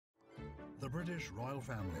British royal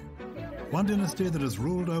family. One dynasty that has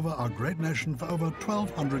ruled over our great nation for over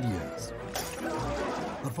 1,200 years.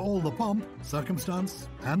 But for all the pomp, circumstance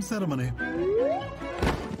and ceremony,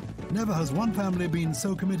 never has one family been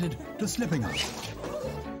so committed to slipping up,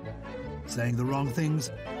 saying the wrong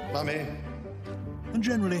things, Mummy, and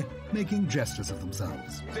generally making jesters of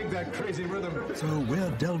themselves. dig that crazy rhythm. So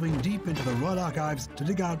we're delving deep into the royal archives to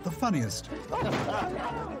dig out the funniest,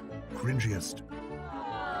 cringiest,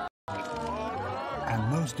 and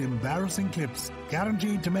most embarrassing clips,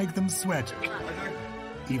 guaranteed to make them sweat,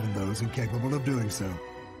 even those incapable of doing so.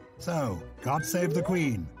 So, God save the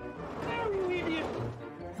Queen.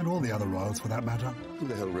 And all the other royals, for that matter. Who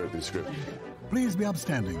the hell wrote this script? Please be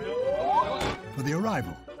upstanding for the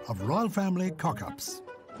arrival of royal family cock-ups.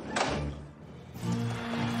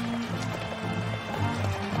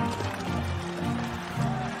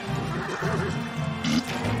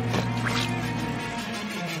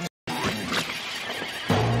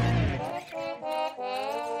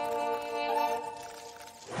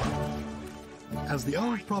 As the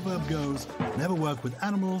old proverb goes, never work with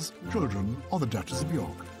animals, children, or the Duchess of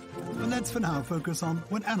York. But let's for now focus on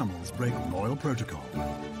when animals break royal protocol.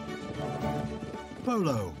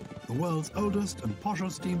 Polo, the world's oldest and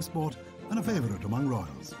poshest team sport and a favourite among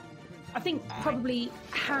royals. I think probably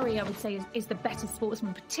Harry, I would say, is the better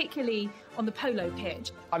sportsman, particularly on the polo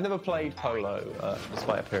pitch. I've never played polo,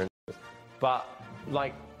 despite appearances, but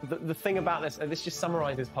like the thing about this just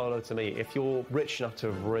summarises polo to me. If you're rich enough to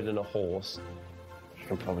have ridden a horse, you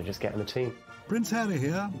can probably just get in the team. Prince Harry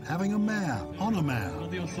here, having a mare on a mare. On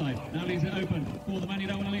the offside, now leaves it open. For the man, you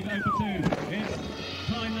don't want to leave it open too. It's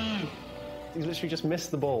time now. He's literally just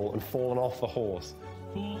missed the ball and fallen off the horse.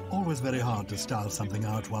 Always very hard to style something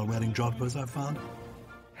out while wearing jodhpurs, I've found.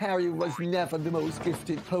 Harry was never the most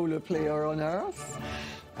gifted polo player on earth.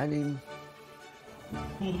 I mean...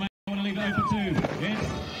 For the man, you want to leave it open too. It's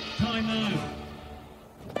time now.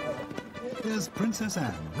 Here's Princess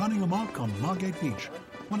Anne running amok on Margate Beach,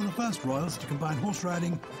 one of the first royals to combine horse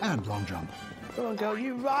riding and long jump. Come on, girl,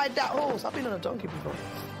 you ride that horse. I've been on a donkey before.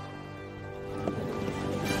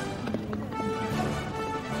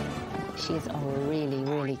 She's a really,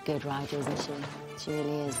 really good rider, isn't she? She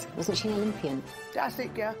really is. Wasn't she an Olympian? That's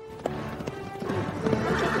it, girl.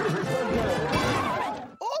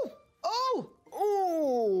 Oh! Oh!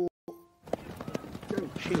 Oh!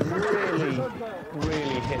 She really,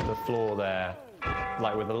 really hit the floor there,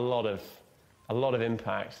 like with a lot of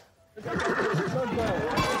impact.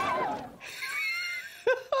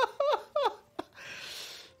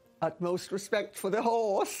 Utmost respect for the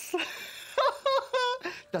horse.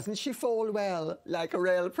 Doesn't she fall well, like a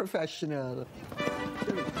real professional?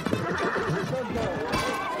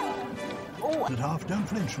 At half, don't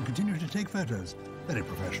flinch and continue to take photos. Very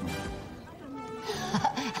professional.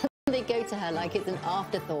 They go to her like it's an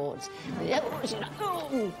afterthought. She's like,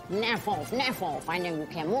 oh, naff off. I know you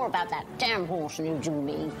care more about that damn horse than you do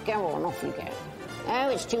me. Go on, off you go. Oh,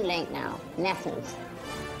 it's too late now. Naff off.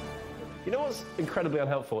 You know what's incredibly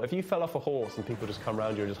unhelpful? If you fell off a horse and people just come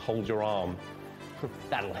around you and just hold your arm,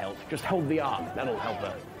 that'll help. Just hold the arm. That'll help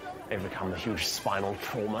her overcome the huge spinal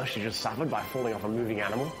trauma she just suffered by falling off a moving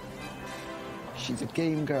animal. She's a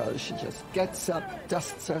game girl. She just gets up,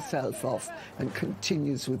 dusts herself off, and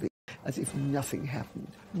continues with it as if nothing happened.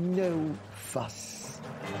 No fuss.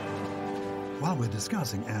 While we're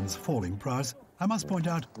discussing Anne's falling prowess, I must point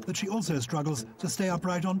out that she also struggles to stay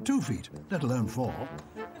upright on 2 feet, let alone 4.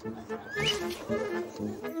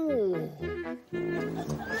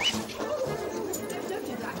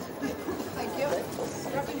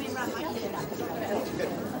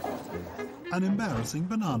 An embarrassing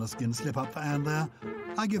banana skin slip-up for Anne there.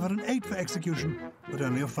 I give her an 8 for execution, but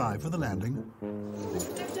only a 5 for the landing.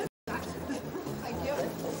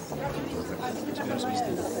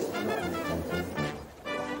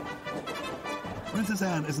 Princess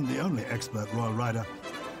Anne isn't the only expert royal rider.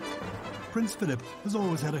 Prince Philip has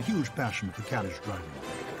always had a huge passion for carriage driving.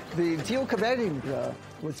 The Duke of Edinburgh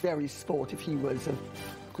was very sportive. He was a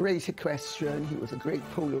great equestrian. He was a great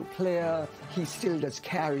polo player. He still does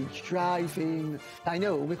carriage driving. I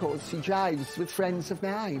know because he drives with friends of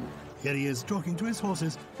mine. Here he is talking to his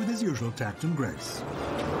horses with his usual tact and grace.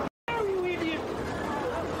 You idiot!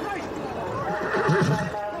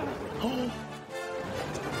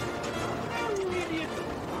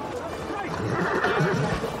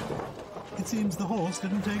 It seems the horse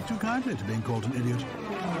didn't take too kindly to being called an idiot.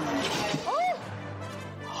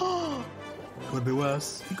 Could be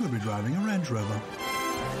worse. He could be driving a Range Rover.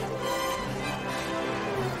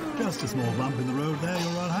 Just a small bump in the road there,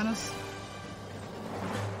 Your Royal Highness.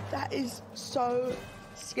 That is so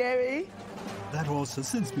scary. That horse has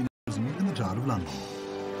since been chosen in the Tower of London.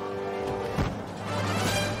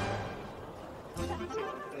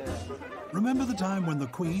 Remember the time when the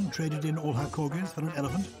Queen traded in all her corgis for an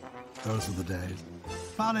elephant? Those were the days.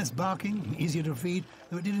 Far less barking, easier to feed,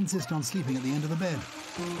 though it did insist on sleeping at the end of the bed.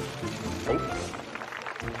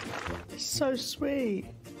 So sweet.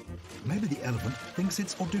 Maybe the elephant thinks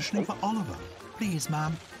it's auditioning for Oliver. Please,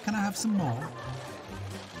 ma'am, can I have some more?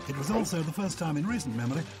 It was also the first time in recent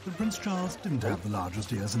memory that Prince Charles didn't have the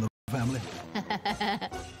largest ears in the family.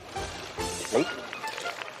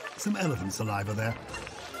 Some elephant saliva there,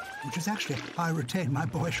 which is actually how I retain my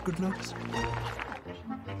boyish good looks.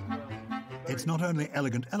 It's not only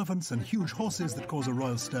elegant elephants and huge horses that cause a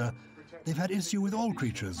royal stir. They've had issue with all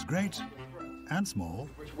creatures, great and small.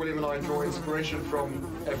 Which William and I draw inspiration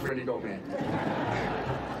from, Ever Really Got Me.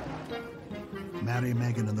 Mary,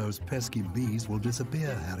 Meghan and those pesky bees will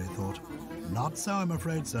disappear, Harry thought. Not so, I'm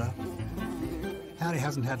afraid, sir. Harry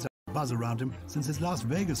hasn't had such a buzz around him since his Las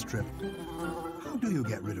Vegas trip. How do you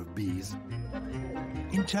get rid of bees?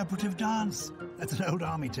 Interpretive dance. That's an old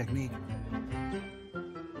army technique.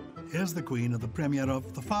 Here's the Queen at the premiere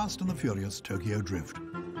of The Fast and the Furious Tokyo Drift.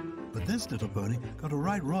 But this little pony got a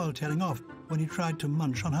right royal telling off when he tried to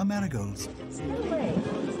munch on her marigolds.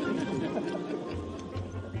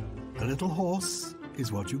 A little horse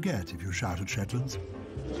is what you get if you shout at Shetlands.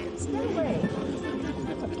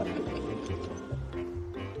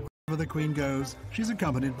 Wherever the Queen goes, she's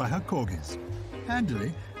accompanied by her corgis.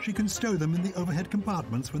 Handily, she can stow them in the overhead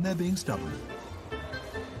compartments when they're being stubborn.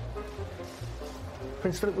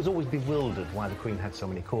 Prince Philip was always bewildered why the Queen had so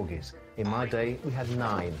many corgis. In my day, we had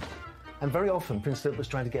 9. And very often, Prince Philip was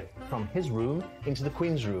trying to get from his room into the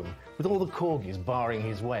Queen's room, with all the corgis barring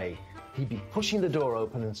his way. He'd be pushing the door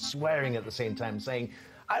open and swearing at the same time, saying,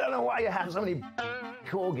 "I don't know why you have so many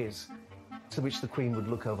corgis." To which the Queen would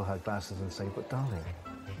look over her glasses and say, "But darling,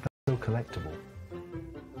 they're so collectible."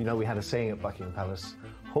 You know, we had a saying at Buckingham Palace,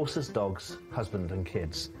 horses, dogs, husband and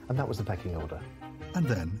kids. And that was the pecking order. And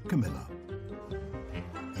then Camilla.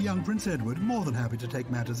 Young Prince Edward more than happy to take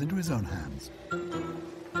matters into his own hands.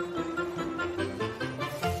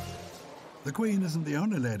 The Queen isn't the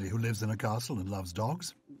only lady who lives in a castle and loves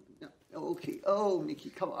dogs. Okay, oh, Mickey,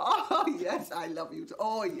 come on. Oh, yes, I love you.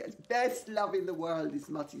 Oh, yes, best love in the world is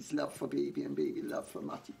Muttie's love for Baby and Baby love for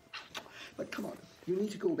Muttie. But come on, you need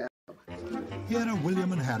to go back. Here are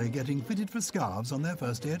William and Harry getting fitted for scarves on their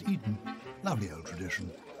first day at Eton. Lovely old tradition.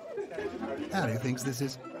 Harry thinks this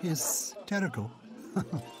is hysterical.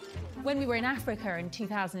 When we were in Africa in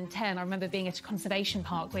 2010, I remember being at a conservation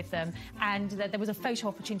park with them, and there was a photo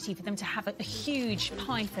opportunity for them to have a huge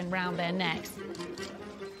python round their necks.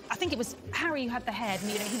 I think it was Harry who had the head, and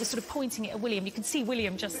he was sort of pointing it at William. You can see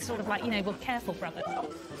William just sort of like, well, careful, brother.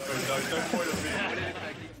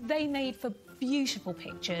 They made for beautiful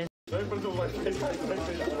pictures.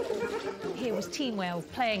 Here was Team Wales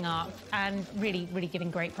playing up and really, really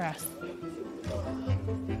giving great press.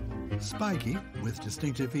 Spiky, with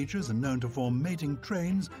distinctive features and known to form mating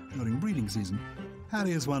trains during breeding season,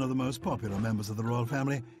 Harry is one of the most popular members of the royal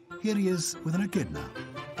family. Here he is with an echidna.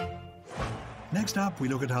 Next up, we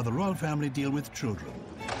look at how the royal family deal with children.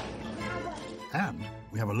 And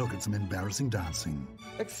we have a look at some embarrassing dancing.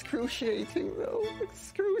 Excruciating, though.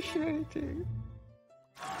 Excruciating.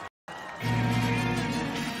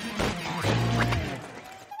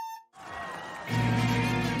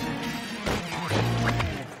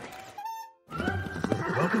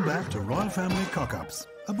 Welcome back to Royal Family Cock-Ups,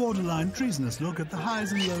 a borderline treasonous look at the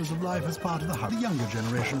highs and lows of life as part of the younger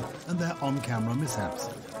generation and their on-camera mishaps.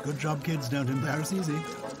 Good job, kids, don't embarrass easy.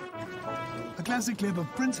 A classic clip of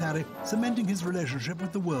Prince Harry cementing his relationship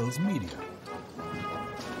with the world's media.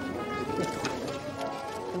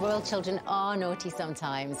 The royal children are naughty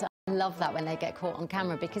sometimes. I love that when they get caught on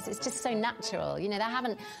camera because it's just so natural. They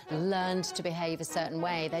haven't learned to behave a certain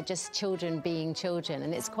way. They're just children being children,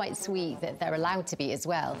 and it's quite sweet that they're allowed to be as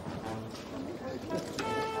well.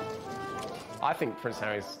 I think Prince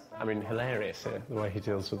Harry's, hilarious here, the way he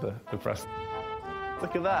deals with the press.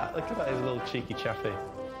 Look at that, his little cheeky chaffy.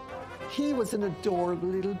 He was an adorable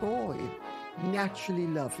little boy, naturally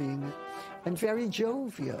loving and very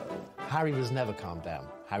jovial. Harry was never calmed down.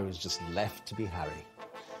 Harry was just left to be Harry.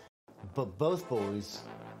 But both boys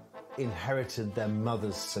inherited their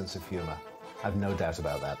mother's sense of humour. I've no doubt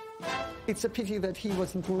about that. It's a pity that he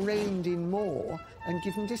wasn't reined in more and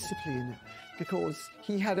given discipline, because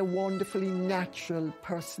he had a wonderfully natural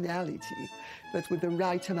personality that with the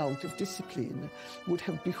right amount of discipline would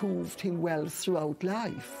have behooved him well throughout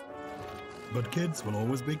life. But kids will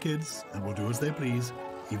always be kids and will do as they please,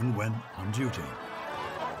 even when on duty.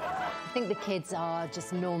 I think the kids are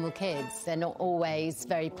just normal kids. They're not always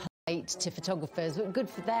very polite to photographers, but good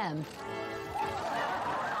for them.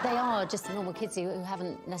 They are just normal kids who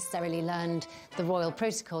haven't necessarily learned the royal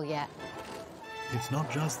protocol yet. It's not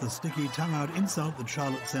just the sticky tongue-out insult that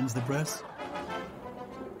Charlotte sends the press.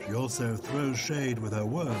 She also throws shade with her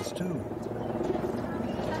words, too.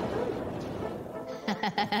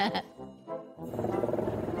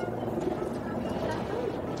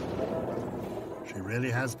 She really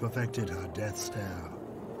has perfected her death stare.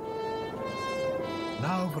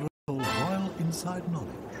 Now for a little royal inside knowledge.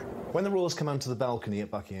 When the royals come onto the balcony at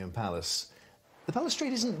Buckingham Palace, the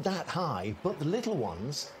balustrade isn't that high, but the little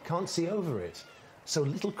ones can't see over it. So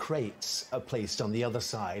little crates are placed on the other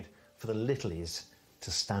side for the littlies to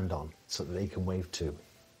stand on so that they can wave too.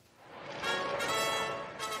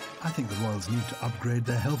 I think the royals need to upgrade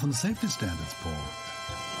their health and safety standards, Paul.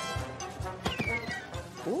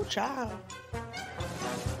 Oh, child.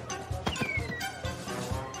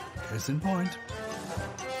 Case in point.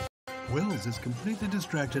 Wills is completely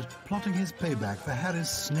distracted, plotting his payback for Harry's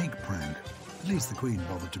snake prank. At least the Queen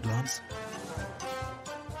bothered to glance.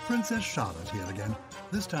 Princess Charlotte here again,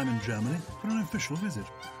 this time in Germany for an official visit,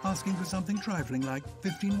 asking for something trifling like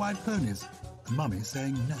 15 white ponies, and Mummy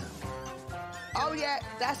saying no. Oh, yeah,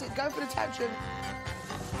 that's it. Go for the tantrum.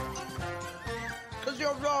 Because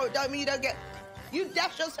you're raw, don't mean you don't get... You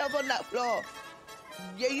dash yourself on that floor.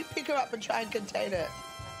 Yeah, you pick her up and try and contain it.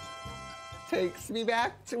 Takes me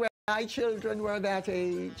back to when my children were that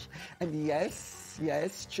age. And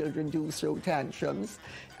yes, children do throw tantrums,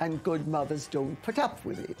 and good mothers don't put up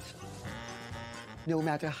with it. No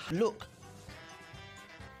matter how... Look.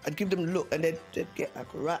 I'd give them look, and they'd get like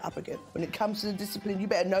right up again. When it comes to the discipline, you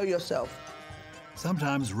better know yourself.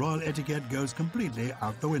 Sometimes royal etiquette goes completely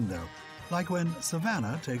out the window, like when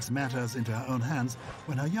Savannah takes matters into her own hands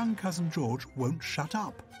when her young cousin George won't shut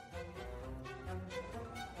up.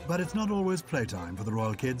 But it's not always playtime for the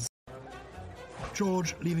royal kids.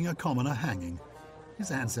 George leaving a commoner hanging.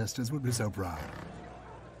 His ancestors would be so proud.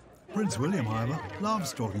 Prince William, however,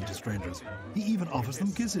 loves talking to strangers. He even offers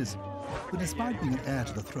them kisses. But despite being an heir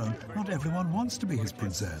to the throne, not everyone wants to be his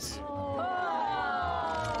princess.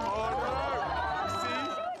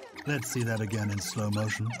 Let's see that again in slow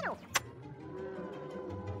motion.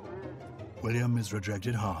 William is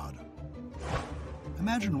rejected hard.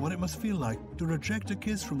 Imagine what it must feel like to reject a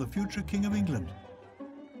kiss from the future King of England.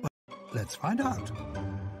 But let's find out.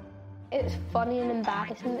 It's funny and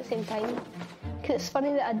embarrassing at the same time. Because it's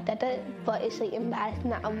funny that I did it, but it's like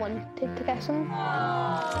embarrassing that I wanted to kiss him.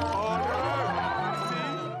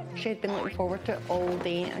 She had been looking forward to it all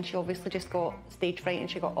day, and she obviously just got stage fright and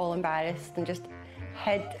she got all embarrassed and just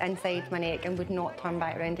hid inside my neck and would not turn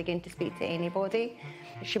back around again to speak to anybody.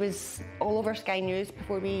 She was all over Sky News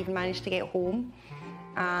before we even managed to get home,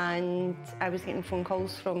 and I was getting phone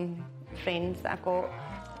calls from friends that I've got,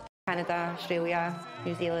 Canada, Australia,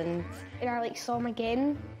 New Zealand. And I saw him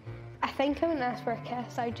again. I think I wouldn't ask for a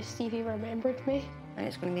kiss, I'd just see if he remembered me. And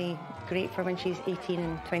it's going to be great for when she's 18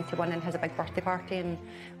 and 21 and has a big birthday party, and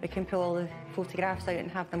we can pull all the photographs out and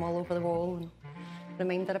have them all over the wall and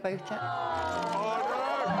remind her about it.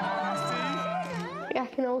 I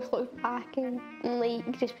can always look back and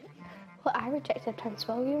just, well, I rejected Prince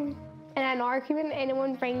William. In an argument,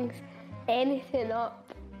 anyone brings anything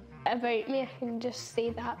up about me, I can just say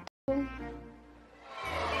that to them.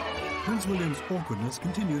 Prince William's awkwardness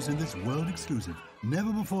continues in this world-exclusive,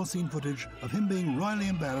 never-before-seen footage of him being royally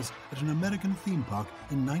embarrassed at an American theme park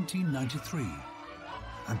in 1993.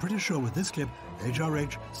 I'm pretty sure with this clip,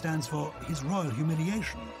 HRH stands for his royal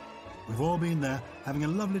humiliation. We've all been there, having a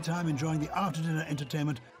lovely time enjoying the after-dinner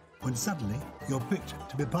entertainment, when suddenly you're picked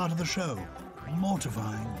to be part of the show.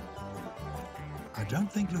 Mortifying. I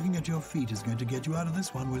don't think looking at your feet is going to get you out of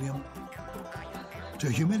this one, William. To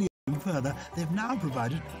humiliate him further, they've now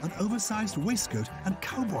provided an oversized waistcoat and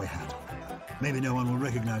cowboy hat. Maybe no one will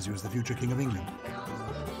recognize you as the future King of England.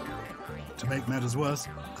 To make matters worse,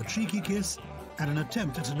 a cheeky kiss and an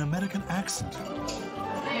attempt at an American accent.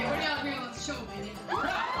 Hey, we're down here on the show, baby.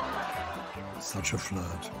 Such a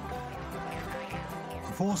flirt.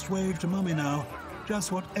 A forced wave to Mummy now,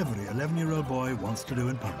 just what every 11-year-old boy wants to do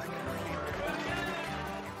in public.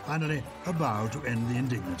 Finally, a bow to end the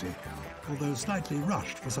indignity, although slightly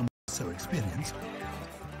rushed for someone so experienced.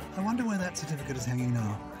 I wonder where that certificate is hanging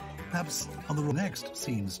now. Perhaps on the next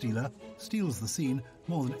scene stealer steals the scene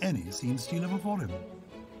more than any scene stealer before him.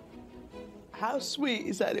 How sweet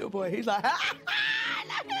is that little boy? He's like, ha,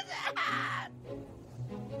 ha, look at that!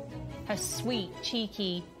 Her sweet,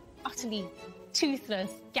 cheeky, utterly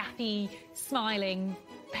toothless, gaffy, smiling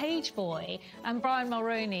page boy and Brian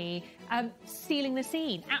Mulroney stealing the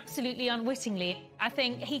scene, absolutely unwittingly. I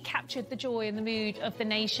think he captured the joy and the mood of the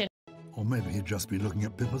nation. Or maybe he'd just be looking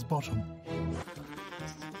at Pippa's bottom.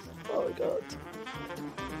 Oh, God.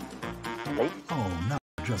 Oh, now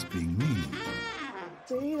just being mean.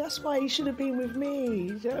 See, that's why he should have been with me.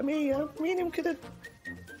 You know what I mean? Me and him could have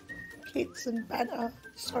kids and banter.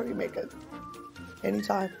 Sorry, Megan.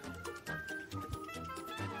 Anytime.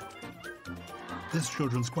 This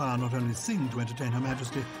children's choir not only sing to entertain Her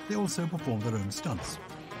Majesty, they also perform their own stunts.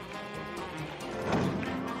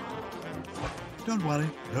 Don't worry,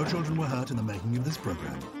 no children were hurt in the making of this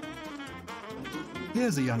programme.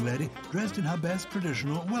 Here's a young lady dressed in her best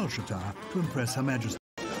traditional Welsh attire to impress Her Majesty.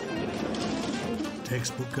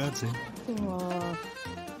 Textbook curtsy. Aww.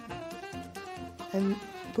 And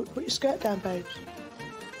put your skirt down, babes.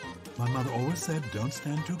 My mother always said, don't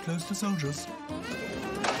stand too close to soldiers.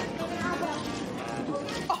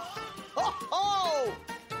 Oh!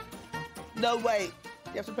 No, wait.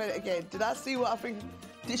 You have to play it again. Did I see what I think?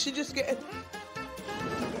 Did she just get it?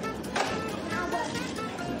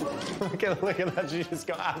 Look at that, she just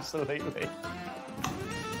got absolutely...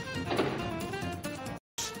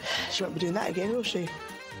 She won't be doing that again, will she?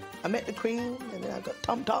 I met the Queen and then I got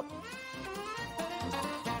thumped up.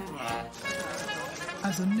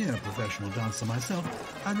 As a near professional dancer myself,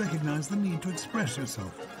 I recognise the need to express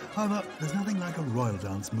yourself. However, there's nothing like a royal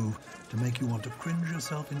dance move to make you want to cringe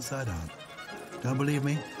yourself inside out. Don't believe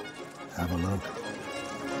me? Have a look.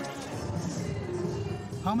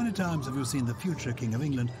 How many times have you seen the future King of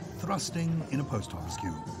England thrusting in a post office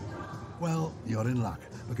queue? Well, you're in luck,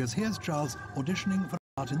 because here's Charles auditioning for a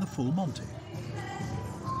part in the Full Monty.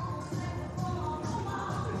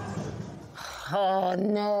 Oh,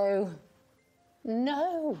 no.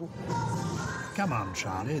 No. Come on,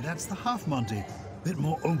 Charlie, that's the half Monty. Bit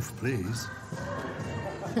more oomph, please.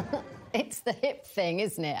 It's the hip thing,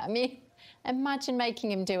 isn't it? I mean, imagine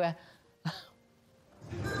making him do a...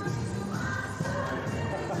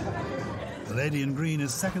 The lady in green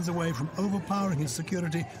is seconds away from overpowering his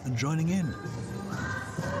security and joining in.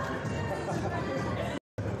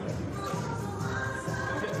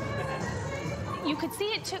 You could see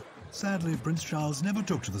it took... Sadly, Prince Charles never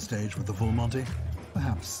took to the stage with the Full Monty.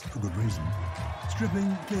 Perhaps for good reason.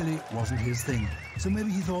 Stripping clearly wasn't his thing, so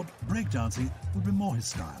maybe he thought breakdancing would be more his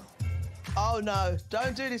style. Oh, no.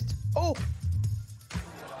 Don't do this. Oh!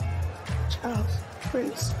 Charles,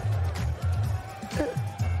 Prince.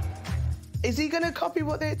 Is he going to copy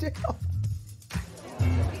what they're doing? Oh.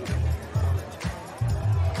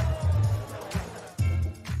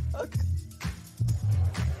 Okay.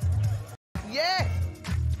 Yes!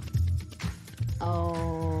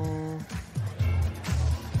 Oh.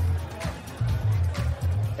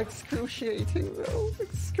 Excruciating, Will.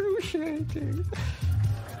 Excruciating.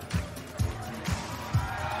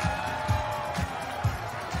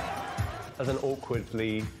 As an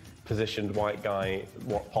awkwardly positioned white guy,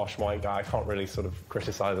 posh white guy, I can't really sort of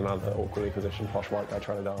criticise another awkwardly positioned posh white guy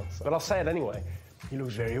trying to dance. But I'll say it anyway. He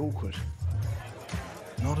looks very awkward.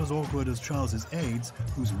 Not as awkward as Charles's aides,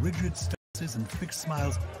 whose rigid stances and fixed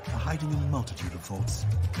smiles are hiding a multitude of thoughts.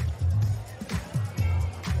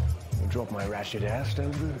 I'll drop my ratchet ass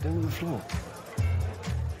down to the floor.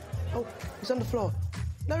 Oh, he's on the floor.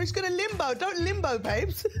 No, he's going to limbo. Don't limbo,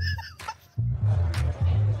 babes.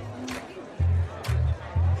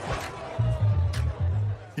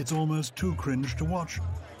 It's almost too cringe to watch.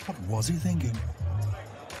 What was he thinking?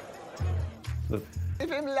 Give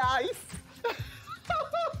him life.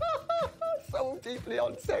 So deeply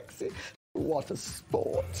unsexy. What a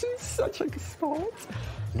sport. It's such a sport.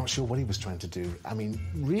 I'm not sure what he was trying to do. I mean,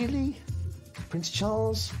 really? Prince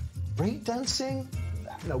Charles? Breakdancing?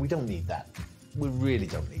 No, we don't need that. We really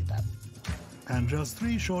don't need that. And just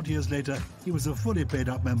 3 short years later, he was a fully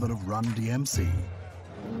paid-up member of Run DMC.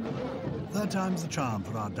 Third time's the charm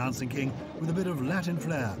for our dancing king, with a bit of Latin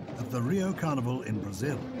flair at the Rio Carnival in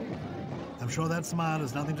Brazil. I'm sure that smile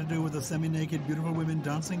has nothing to do with the semi-naked, beautiful women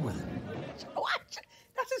dancing with him. What?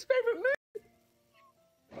 That's his favourite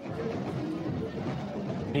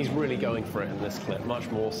move. He's really going for it in this clip, much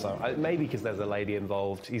more so. Maybe because there's a lady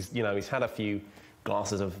involved. He's had a few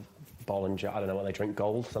glasses of Bollinger, I don't know what they drink,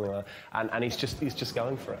 gold, something like that, and he's just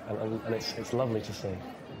going for it, and it's lovely to see.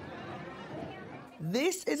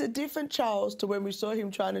 This is a different Charles to when we saw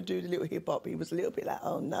him trying to do the little hip-hop. He was a little bit like,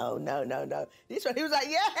 oh, no, no, no, no. This one, he was like,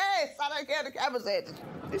 yes, I don't care, the camera said.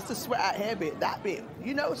 It's the sweat out hair bit, that bit.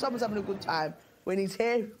 You know someone's having a good time when his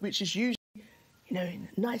hair, which is usually, in a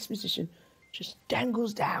nice position, just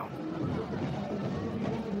dangles down.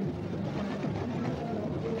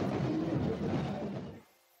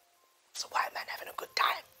 It's a white man having a good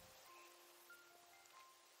time.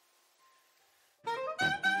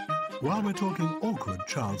 While we're talking awkward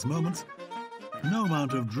Charles moments, No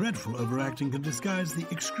amount of dreadful overacting can disguise the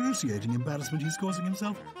excruciating embarrassment he's causing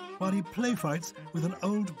himself while he play fights with an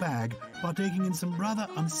old bag, partaking in some rather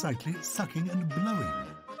unsightly sucking and blowing.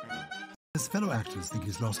 His fellow actors think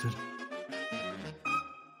he's lost it.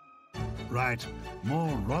 Right, more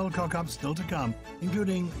royal cock-ups still to come,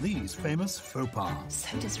 including these famous faux pas.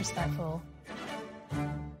 So disrespectful.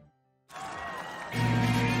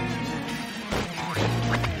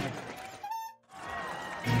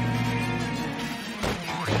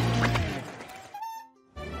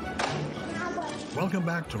 Welcome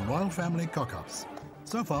back to Royal Family Cock-Ups.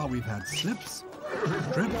 So far we've had slips,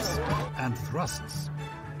 trips and thrusts.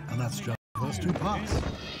 And that's just the first two parts.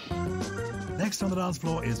 Next on the dance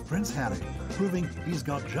floor is Prince Harry, proving he's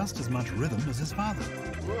got just as much rhythm as his father.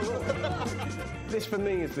 This for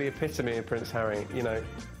me is the epitome of Prince Harry, you know.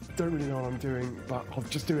 Don't really know what I'm doing, but I'll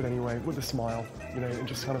just do it anyway, with a smile, you know, and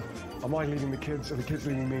just kind of, am I leading the kids? Are the kids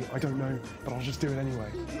leading me? I don't know, but I'll just do it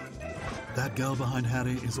anyway. That girl behind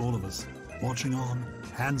Harry is all of us, watching on,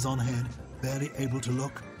 hands on head, barely able to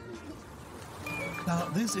look. Now,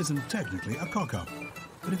 this isn't technically a cock-up,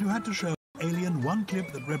 but if you had to show Alien one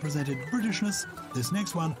clip that represented Britishness, this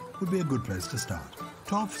next one would be a good place to start.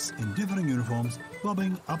 Toffs in differing uniforms,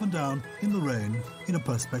 bobbing up and down in the rain in a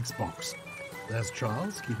Perspex box. There's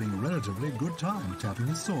Charles keeping relatively good time tapping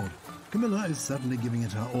his sword. Camilla is certainly giving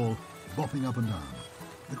it her all, bopping up and down.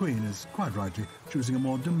 The Queen is quite rightly choosing a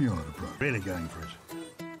more demure approach, really going for it.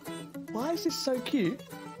 Why is this so cute?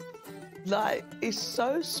 Like, it's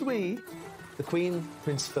so sweet. The Queen,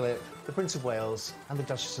 Prince Philip, the Prince of Wales and the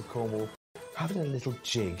Duchess of Cornwall having a little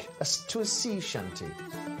jig to a sea shanty.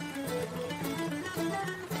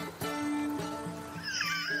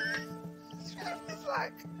 It's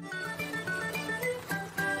like...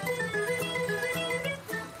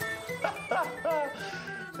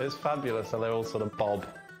 It's fabulous, and they all sort of bob.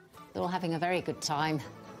 They're all having a very good time.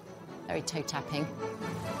 Very toe-tapping.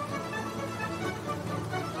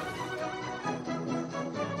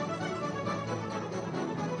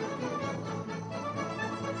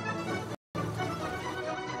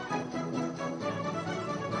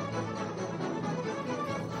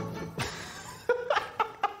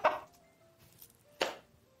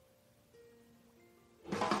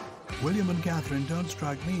 William and Catherine don't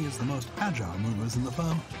strike me as the most agile movers in the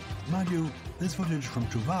firm. Mind you, this footage from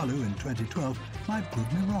Tuvalu in 2012 might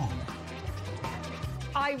prove me wrong.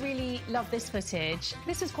 I really love this footage.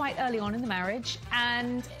 This was quite early on in the marriage,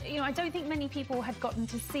 and, you know, I don't think many people had gotten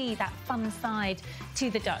to see that fun side to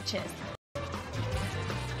the Duchess.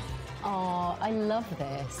 Oh, I love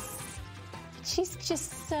this. She's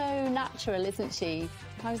just so natural, isn't she?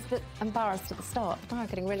 I was a bit embarrassed at the start, but now I'm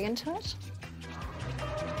getting really into it.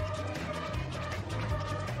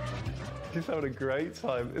 She's having a great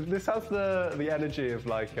time. This has the energy of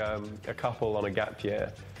like a couple on a gap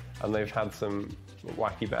year, and they've had some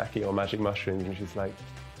wacky backy or magic mushrooms, and she's like,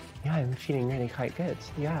 yeah, I'm feeling really quite good.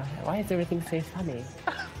 Yeah, why is everything so funny?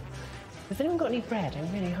 Has anyone got any bread? I'm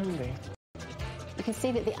really hungry. You can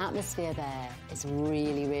see that the atmosphere there is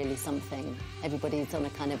really, really something. Everybody's on a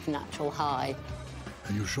kind of natural high.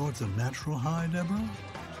 Are you sure it's a natural high, Deborah?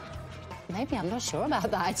 Maybe, I'm not sure about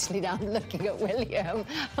that, actually, now I'm looking at William.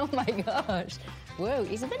 Oh, my gosh. Whoa,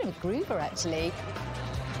 he's a bit of a groover, actually.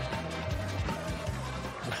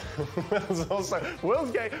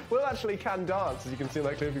 Will actually can dance, as you can see in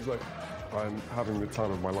that clip. He's like, I'm having the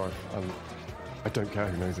time of my life, and I don't care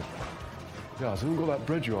who knows it. Yeah, has anyone got that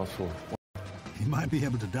bread you asked for? He might be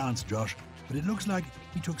able to dance, Josh, but it looks like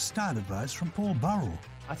he took style advice from Paul Burrell.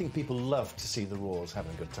 I think people love to see the royals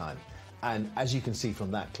having a good time. And as you can see from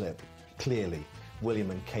that clip, clearly,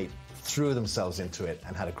 William and Kate threw themselves into it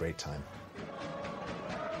and had a great time.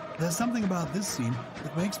 There's something about this scene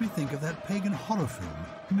that makes me think of that pagan horror film,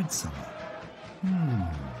 Midsummer.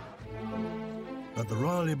 But the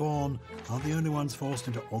royally born aren't the only ones forced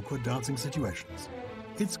into awkward dancing situations.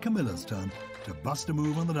 It's Camilla's turn to bust a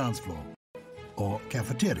move on the dance floor. Or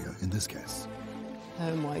cafeteria, in this case.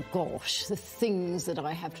 Oh, my gosh, the things that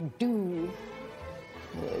I have to do.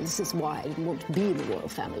 This is why I didn't want to be in the royal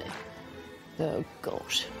family. Oh,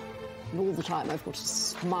 gosh. And all the time I've got to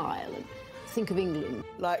smile and think of England.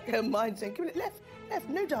 Like her mind saying, give it left, left,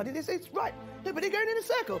 no, darling, it's right. No, but they're going in a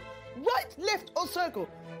circle. Right, left, or circle.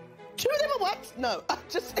 Two of them at once? No, I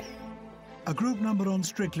just... A group number on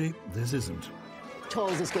Strictly, this isn't.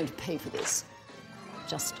 Charles is going to pay for this.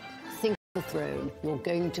 Just think of the throne. You're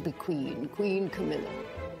going to be Queen. Queen Camilla.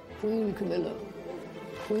 Queen Camilla.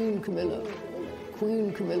 Queen Camilla.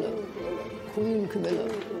 Queen Camilla. Queen Camilla.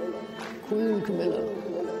 Queen Camilla.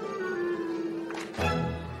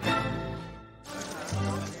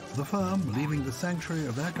 The firm, leaving the sanctuary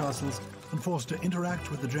of their castles, and forced to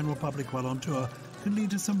interact with the general public while on tour can lead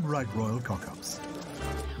to some right royal cock-ups.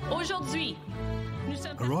 Aujourd'hui,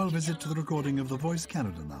 A royal visit to the recording of The Voice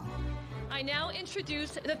Canada now. I now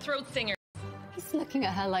introduce the throat singer, He's looking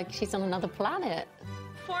at her like she's on another planet.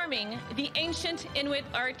 forming the ancient Inuit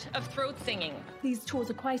art of throat singing. These tours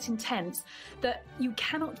are quite intense, that you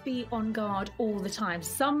cannot be on guard all the time.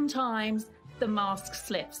 Sometimes the mask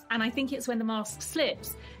slips, and I think it's when the mask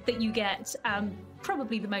slips that you get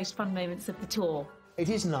probably the most fun moments of the tour. It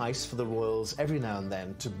is nice for the royals every now and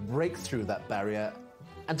then to break through that barrier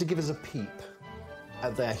and to give us a peep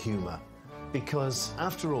at their humour, because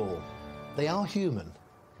after all, they are human.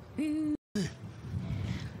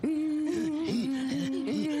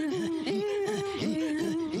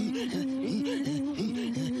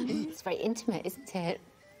 It's very intimate, isn't it?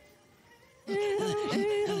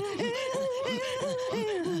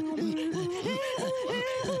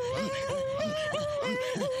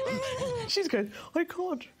 She's going, I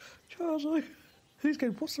can't, Charles. He's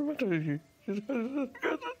going, what's the matter with you? She's going,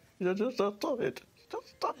 just stop it. Just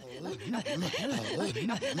stop it.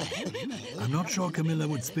 I'm not sure Camilla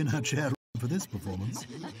would spin her chair for this performance,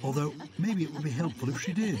 although maybe it would be helpful if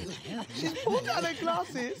she did. She's pulled down her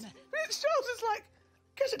glasses, but Charles is like,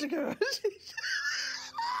 get it together.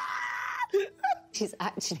 She's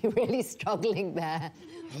actually really struggling there.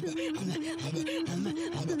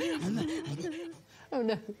 Oh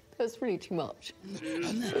no, that's really too much.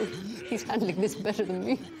 He's handling this better than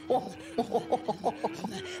me.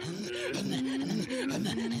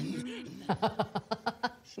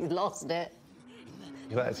 She's lost it.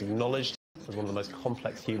 That is acknowledged as one of the most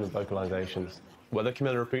complex human vocalizations. Whether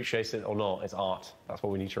Camilla appreciates it or not, it's art. That's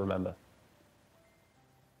what we need to remember.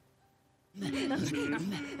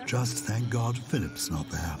 Just thank God Philip's not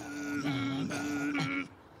there.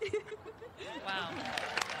 Wow.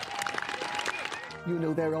 You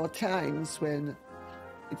know, there are times when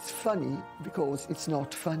it's funny because it's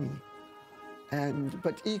not funny.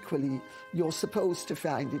 But equally, you're supposed to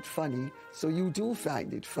find it funny, so you do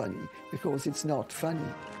find it funny because it's not funny.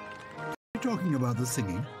 Are you talking about the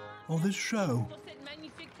singing or this show?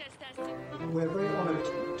 We're very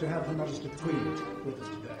honoured to have Her Majesty the Queen with us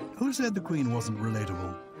today. Who said the Queen wasn't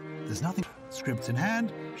relatable? There's nothing. Scripts in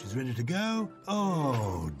hand, she's ready to go.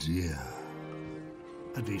 Oh dear.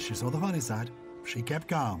 At least she saw the funny side. She kept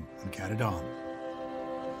calm and carried on.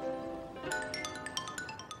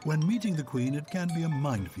 When meeting the Queen, it can be a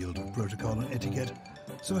minefield of protocol and etiquette,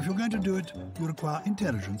 so if you're going to do it, you require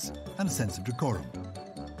intelligence and a sense of decorum.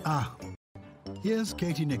 Here's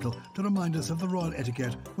Katie Nicholl to remind us of the royal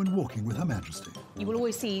etiquette when walking with Her Majesty. You will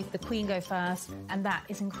always see the Queen go first, and that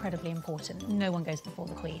is incredibly important. No one goes before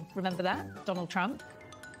the Queen. Remember that? Donald Trump.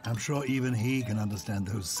 I'm sure even he can understand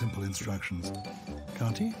those simple instructions.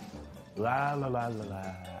 Can't he? La la la la la.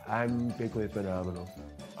 I'm bigly phenomenal.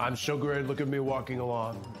 I'm so great. Look at me walking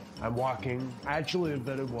along. I'm walking. I actually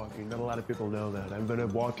invented walking. Not a lot of people know that. I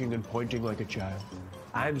invented walking and pointing like a child.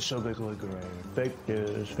 I'm so bigly great. Fake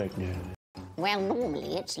news, fake news. Well,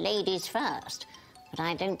 normally it's ladies first, but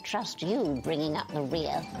I don't trust you bringing up the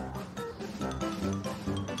rear.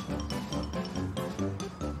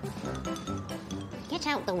 Get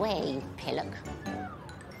out the way, you pillock.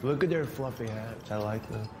 Look at their fluffy hats. I like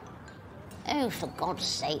them. Oh, for God's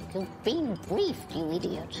sake, you've been briefed, you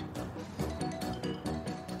idiot.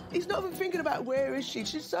 He's not even thinking about where is she.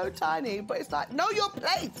 She's so tiny, but it's like, know your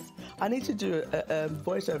place. I need to do a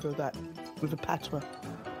voiceover of that with a patois.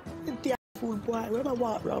 The fool boy, where my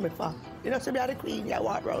walk round me for? You know, say me had a Queen, yeah,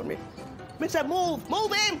 walk round me. Me say, move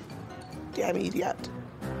him! Damn idiot.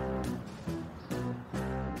 Oh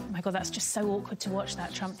my God, that's just so awkward to watch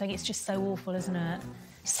that Trump thing. It's just so awful, isn't it?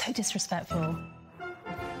 So disrespectful.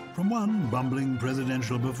 From one bumbling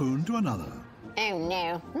presidential buffoon to another. Oh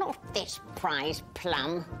no, not this prize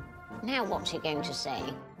plum. Now what's he going to say?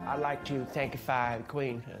 I'd like to thankify the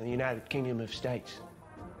Queen of the United Kingdom of States.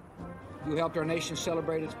 You helped our nation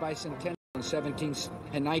celebrate its bicentennial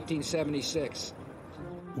in 1976.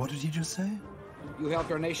 What did he just say? You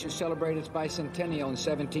helped our nation celebrate its bicentennial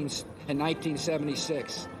in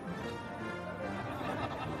 1976.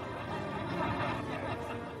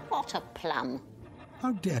 What a plum.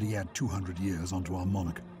 How dare he add 200 years onto our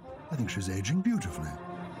monarch? I think she's aging beautifully.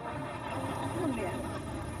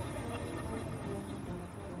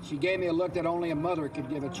 She gave me a look that only a mother could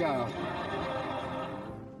give a child.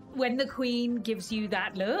 When the Queen gives you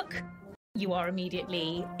that look, you are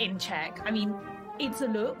immediately in check. I mean, it's a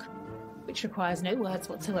look which requires no words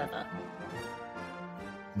whatsoever.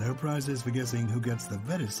 No prizes for guessing who gets the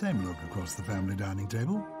very same look across the family dining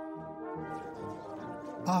table.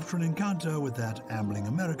 After an encounter with that ambling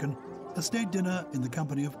American, a state dinner in the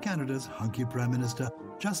company of Canada's hunky Prime Minister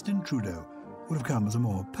Justin Trudeau would have come as a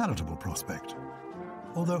more palatable prospect.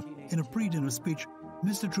 Although, in a pre-dinner speech,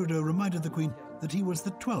 Mr. Trudeau reminded the Queen that he was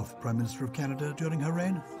the 12th Prime Minister of Canada during her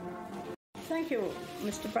reign. Thank you,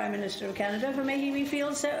 Mr. Prime Minister of Canada, for making me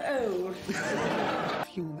feel so old.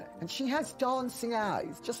 Humour. And she has dancing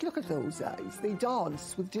eyes. Just look at those eyes. They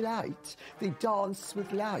dance with delight. They dance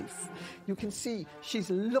with life. You can see she's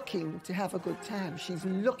looking to have a good time. She's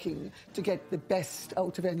looking to get the best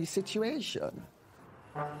out of any situation.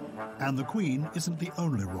 And the Queen isn't the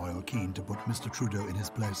only royal keen to put Mr. Trudeau in his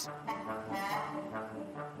place.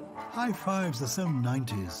 High fives are so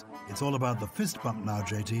 90s. It's all about the fist bump now,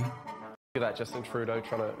 JT. Look at that, Justin Trudeau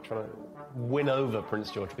trying to win over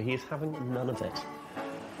Prince George, but he is having none of it.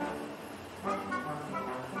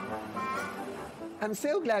 I'm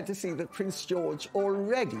so glad to see that Prince George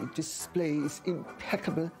already displays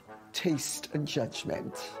impeccable taste and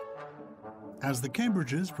judgment. As the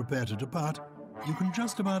Cambridges prepare to depart, you can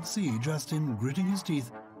just about see Justin gritting his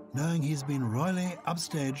teeth, knowing he's been royally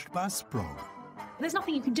upstaged by Sprague. There's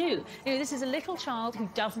nothing you can do. You know, this is a little child who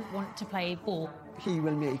doesn't want to play ball. He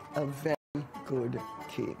will make a very good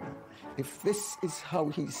king. If this is how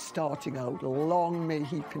he's starting out, long may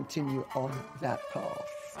he continue on that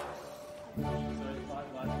path.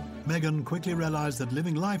 Meghan quickly realised that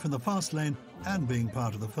living life in the fast lane and being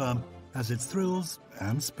part of the firm has its thrills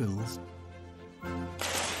and spills.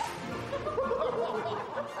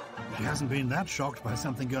 She hasn't been that shocked by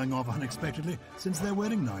something going off unexpectedly since their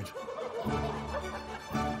wedding night.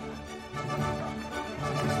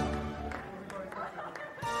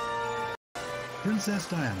 Princess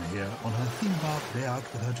Diana here on her theme park day out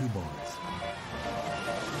with her two boys.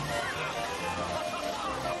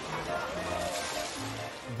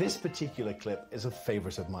 This particular clip is a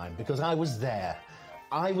favourite of mine because I was there.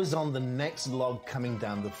 I was on the next log coming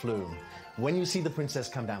down the flume. When you see the princess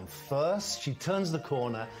come down first, she turns the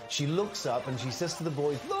corner, she looks up and she says to the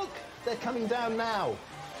boys, "Look, they're coming down now."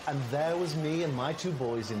 And there was me and my two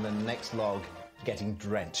boys in the next log getting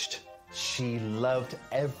drenched. She loved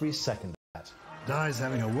every second of that. Di's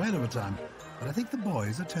having a whale of a time, but I think the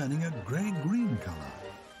boys are turning a grey-green colour.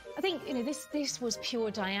 I think, you know, this was pure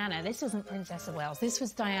Diana. This wasn't Princess of Wales. This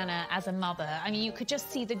was Diana as a mother. I mean, you could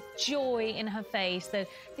just see the joy in her face, the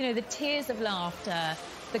tears of laughter,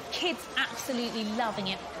 the kids absolutely loving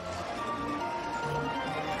it.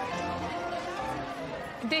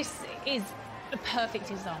 This is a perfect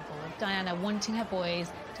example of Diana wanting her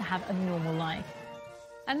boys to have a normal life.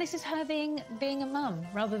 And this is her being a mum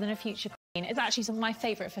rather than a future queen. It's actually some of my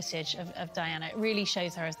favourite footage of Diana. It really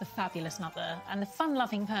shows her as the fabulous mother and the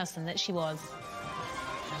fun-loving person that she was.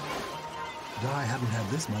 Di hadn't had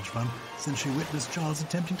this much fun since she witnessed Charles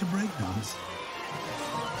attempting to break dance.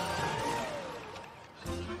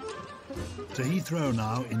 To Heathrow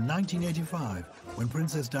now in 1985, when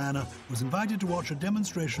Princess Diana was invited to watch a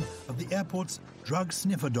demonstration of the airport's drug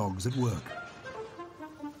sniffer dogs at work.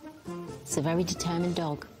 It's a very determined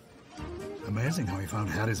dog. Amazing how he found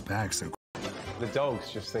Harry's bag so quick. The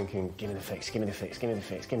dog's just thinking, give me the fix, give me the fix, give me the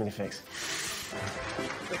fix, give me the fix.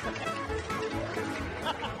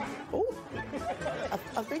 Oh,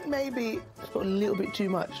 I think maybe it's got a little bit too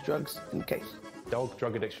much drugs in the case. Dog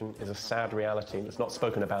drug addiction is a sad reality that's not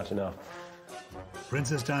spoken about enough.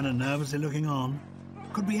 Princess Diana nervously looking on.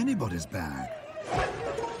 Could be anybody's bag.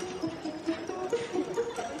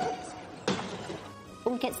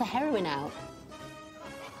 Who gets the heroin out?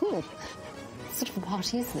 What sort of a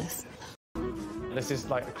party is this? This is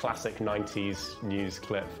like a classic 90s news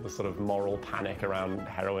clip, the sort of moral panic around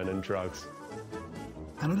heroin and drugs.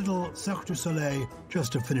 And a little Cirque du Soleil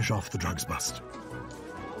just to finish off the drugs bust.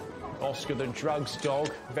 Oscar the drugs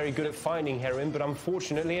dog, very good at finding heroin, but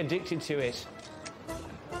unfortunately addicted to it.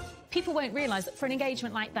 People won't realise that for an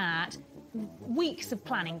engagement like that, weeks of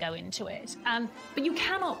planning go into it. But you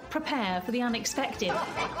cannot prepare for the unexpected.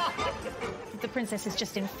 The princess is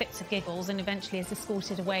just in fits of giggles and eventually is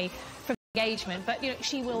escorted away from the engagement. But you know,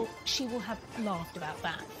 she will have laughed about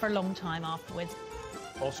that for a long time afterwards.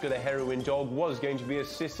 Oscar the heroin dog was going to be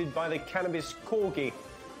assisted by the cannabis corgi,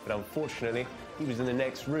 but unfortunately he was in the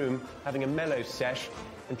next room having a mellow sesh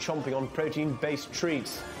and chomping on protein-based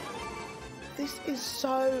treats. This is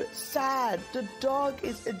so sad. The dog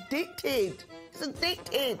is addicted. It's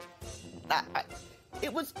addicted.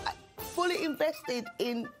 It was fully invested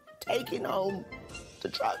in taking home the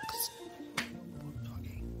drugs.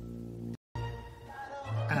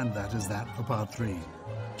 And that is that for part 3.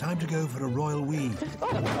 Time to go for a royal wee.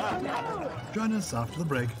 Join us after the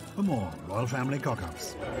break for more Royal Family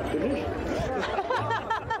Cock-Ups.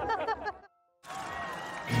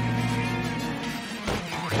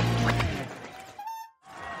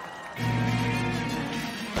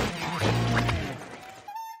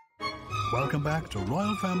 Welcome back to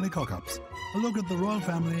Royal Family Cock-Ups, a look at the royal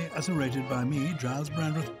family as narrated by me, Giles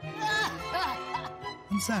Brandreth.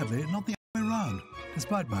 And sadly, not the other way round,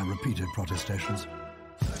 despite my repeated protestations.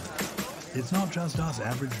 It's not just us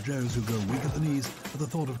average Joes who go weak at the knees at the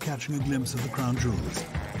thought of catching a glimpse of the crown jewels.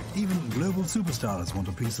 Even global superstars want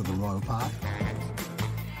a piece of the royal pie.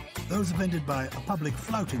 Those offended by a public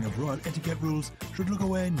flouting of royal etiquette rules should look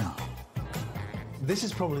away now. This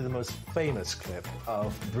is probably the most famous clip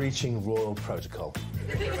of breaching royal protocol.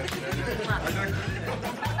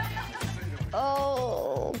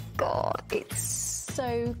 Oh, God, it's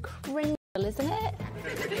so cringe, isn't it?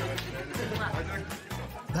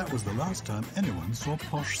 That was the last time anyone saw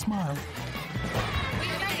Posh smile.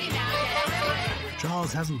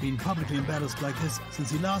 Charles hasn't been publicly embarrassed like this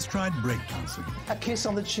since he last tried breakdancing. A kiss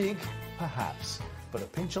on the cheek, perhaps, but a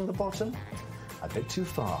pinch on the bottom, a bit too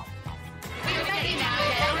far.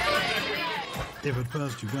 If at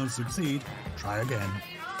first you don't succeed, try again.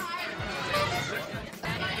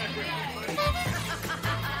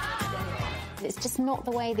 It's just not the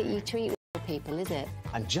way that you treat people, is it?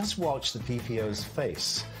 And just watch the PPO's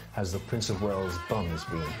face as the Prince of Wales' bum is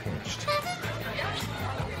being pinched.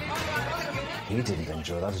 He didn't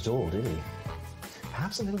enjoy that at all, did he?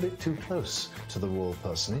 Perhaps a little bit too close to the royal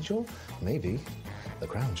personage, or maybe the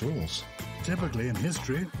crown jewels. Typically in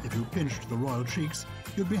history, if you pinched the royal cheeks,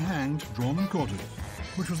 you'd be hanged, drawn and quartered,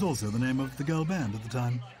 which was also the name of the girl band at the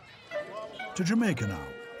time. To Jamaica now,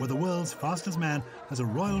 where the world's fastest man has a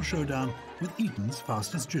royal showdown with Eton's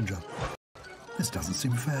fastest ginger. This doesn't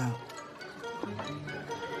seem fair.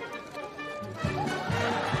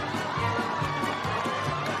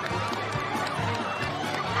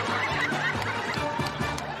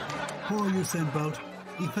 Poor Usain Bolt,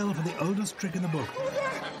 he fell for the oldest trick in the book.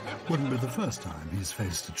 Wouldn't be the first time he's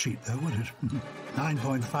faced a cheat, though, would it?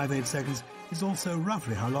 9.58 seconds is also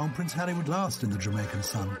roughly how long Prince Harry would last in the Jamaican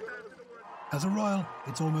sun. As a royal,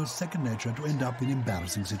 it's almost second nature to end up in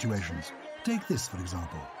embarrassing situations. Take this, for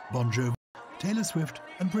example. Bon Jovi, Taylor Swift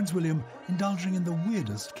and Prince William indulging in the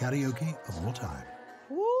weirdest karaoke of all time.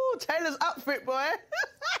 Ooh, Taylor's up for it, boy.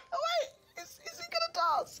 Wait, is he going to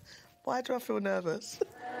dance? Why do I feel nervous?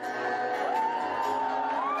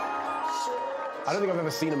 I don't think I've ever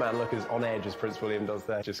seen a man look as on edge as Prince William does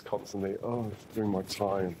there. Just constantly, doing my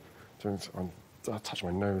time, I touch my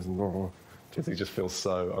nose and he just feels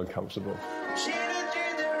so uncomfortable.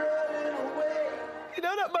 You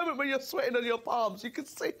know that moment when you're sweating on your palms? You can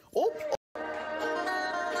see. Oh.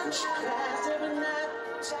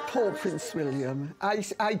 Poor Prince William. I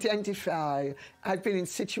identify. I've been in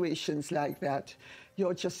situations like that.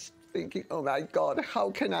 You're just thinking, oh my God,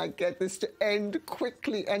 how can I get this to end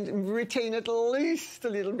quickly and retain at least a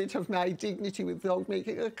little bit of my dignity without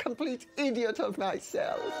making a complete idiot of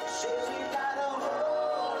myself?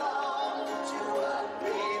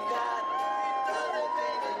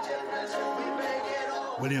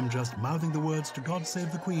 William just mouthing the words to God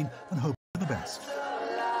Save the Queen and hope for the best.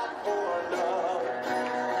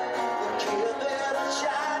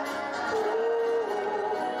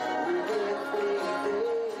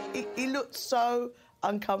 He looked so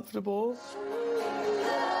uncomfortable.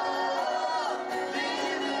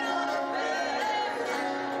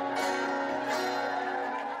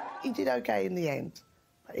 He did okay in the end.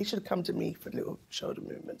 He should have come to me for little shoulder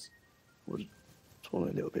movements. Would have torn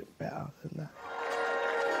a little bit better than that.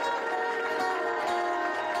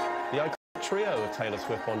 The iconic trio of Taylor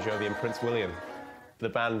Swift, Bon Jovi and Prince William. The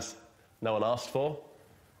band no one asked for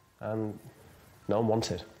and no one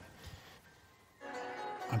wanted.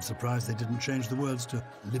 I'm surprised they didn't change the words to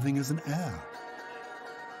living as an heir.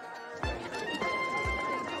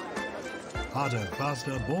 Harder,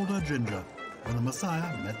 faster, bolder, ginger, when the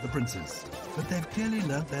Messiah met the princes. But they've clearly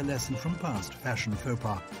learnt their lesson from past fashion faux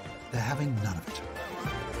pas. They're having none of it.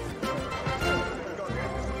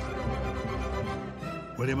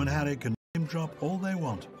 William and Harry can name drop all they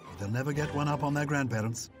want, but they'll never get one up on their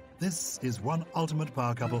grandparents. This is one ultimate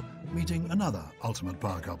power couple meeting another ultimate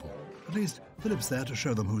power couple. At least Philip's there to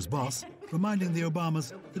show them who's boss, reminding the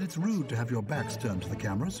Obamas that it's rude to have your backs turned to the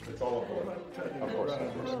cameras. It's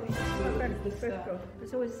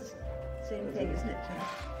always the same thing, isn't it?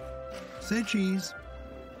 Say cheese.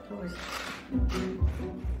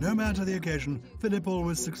 No matter the occasion, Philip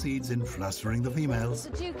always succeeds in flustering the females.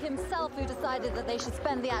 The Duke himself who decided that they should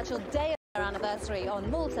spend the actual day of their anniversary on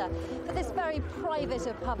Malta for this very private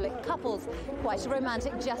of public couples. Quite a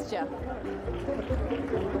romantic gesture.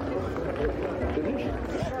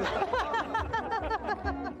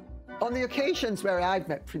 On On the occasions where I've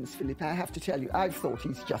met Prince Philip, I have to tell you, I've thought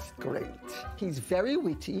he's just great. He's very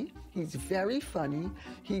witty, he's very funny,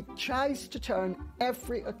 he tries to turn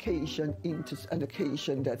every occasion into an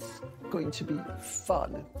occasion that's going to be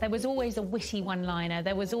fun. There was always a witty one-liner,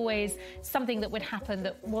 there was always something that would happen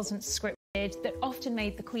that wasn't scripted, that often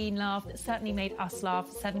made the Queen laugh, that certainly made us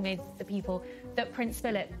laugh, certainly made the people that Prince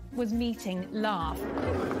Philip was meeting laugh.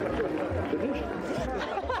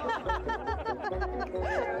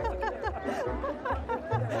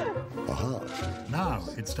 Aha. Now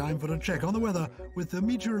it's time for a check on the weather with the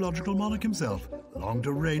meteorological monarch himself. Long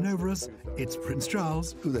to reign over us, it's Prince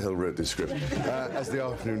Charles. Who the hell wrote this script? As the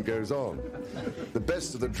afternoon goes on, the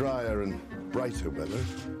best of the drier and brighter weather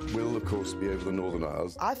will, of course, be over the Northern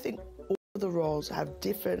Isles. I think all of the royals have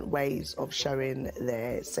different ways of showing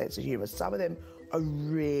their sense of humour. Some of them are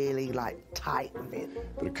really, tight with it.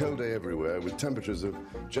 But a cold day everywhere with temperatures of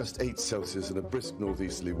just 8 Celsius and a brisk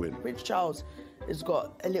northeasterly wind. Prince Charles has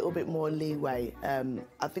got a little bit more leeway.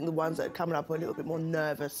 I think the ones that are coming up are a little bit more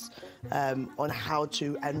nervous on how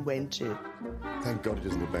to and when to. Thank God it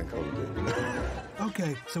isn't a bank holiday.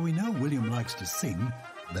 OK, so we know William likes to sing,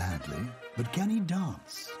 badly, but can he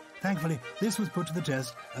dance? Thankfully, this was put to the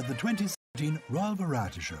test at the 2017 Royal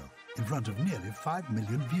Variety Show in front of nearly 5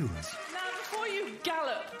 million viewers. Before you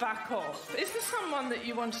gallop back off, is there someone that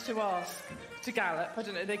you wanted to ask to gallop? I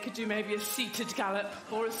don't know, they could do maybe a seated gallop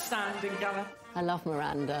or a standing gallop. I love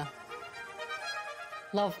Miranda.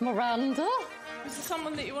 Love Miranda. Is there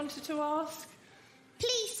someone that you wanted to ask?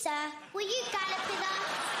 Please, sir, will you gallop with us?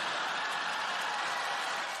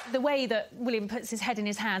 The way that William puts his head in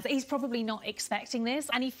his hands, he's probably not expecting this,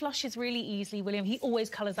 and he flushes really easily, William. He always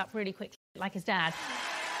colours up really quickly, like his dad.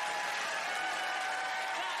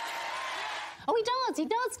 Oh, he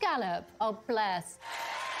does gallop. Oh, bless.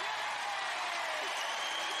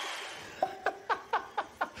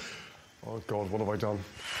 Oh, God, what have I done?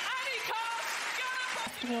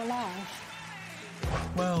 Your life.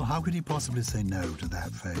 Well, how could he possibly say no to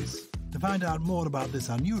that face? To find out more about this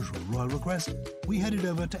unusual royal request, we headed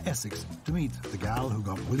over to Essex to meet the gal who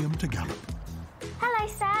got William to gallop. Hello,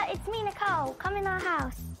 sir. It's me, Nicole. Come in our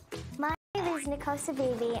house. My name is Nicole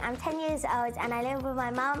Savivi. I'm 10 years old and I live with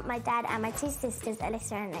my mum, my dad and my 2 sisters,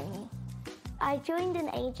 Alyssa and Lainey. I joined an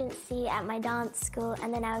agency at my dance school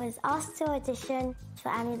and then I was asked to audition for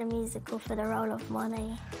Annie the Musical for the role of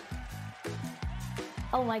Monet.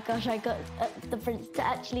 Oh my gosh, I got the prince to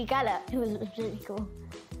actually gallop. It was really cool.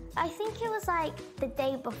 I think it was the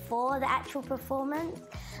day before the actual performance.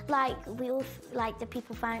 We all, the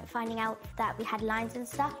people finding out that we had lines and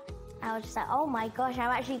stuff. I was just like, oh my gosh,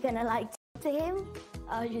 I'm actually gonna talk to him.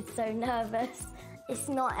 I was just so nervous. It's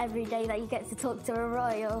not every day that you get to talk to a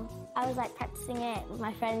royal. I was practicing it with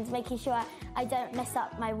my friends, making sure I don't mess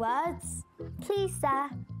up my words. Please, sir,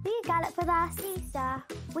 will you gallop with us? Please, sir,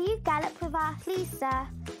 will you gallop with us? Please, sir,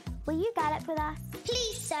 will you gallop with us?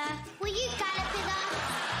 Please, sir, will you gallop with us?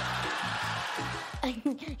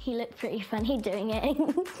 He looked pretty funny doing it.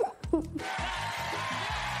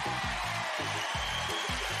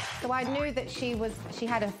 So I knew that she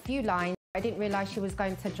had a few lines. I didn't realise she was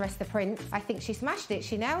going to dress the prince. I think she smashed it,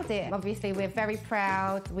 she nailed it. Obviously, we're very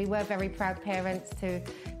proud. We were very proud parents to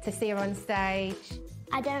see her on stage.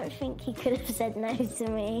 I don't think he could have said no to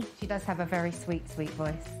me. She does have a very sweet, sweet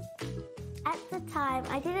voice. At the time,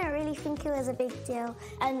 I didn't really think it was a big deal.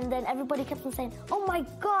 And then everybody kept on saying, oh my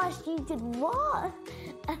gosh, you did what?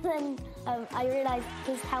 And then I realised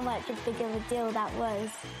just how much big of a deal that was.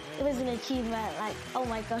 It was an achievement, oh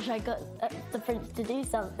my gosh, I got the prince to do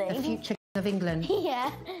something. The future of England. Yeah,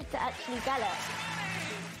 to actually gallop.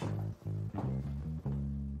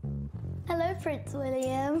 Hello, Prince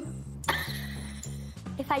William.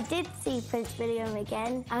 If I did see Prince William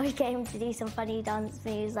again, I would get him to do some funny dance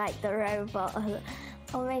moves like the robot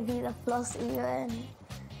or maybe the floss even.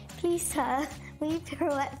 Please, sir, will you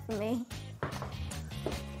pirouette for me?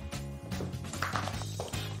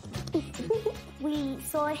 We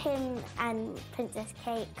saw him and Princess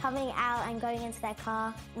Kate coming out and going into their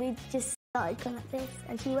car. We just started going like this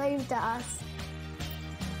and she waved at us.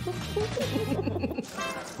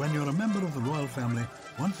 When you're a member of the royal family,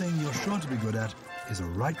 one thing you're sure to be good at is a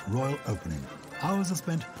right royal opening. Hours are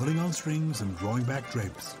spent pulling on strings and drawing back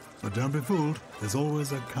drapes. But don't be fooled, there's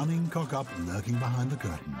always a cunning cock-up lurking behind the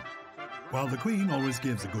curtain. While the Queen always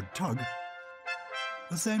gives a good tug,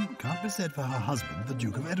 the same can't be said for her husband, the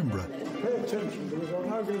Duke of Edinburgh. Pay attention, because we're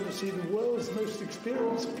now going to see the world's most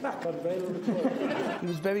experienced plaque unveiled. He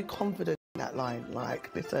was very confident in that line, I'm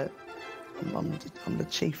the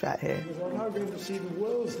chief out here. Because we're now going to see the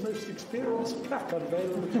world's most experienced plaque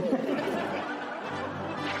unveiled.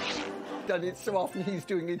 done it so often he's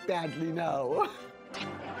doing it badly now.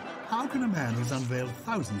 How can a man who's unveiled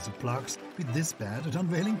thousands of plaques be this bad at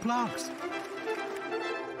unveiling plaques?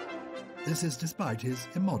 This is despite his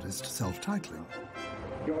immodest self-titling.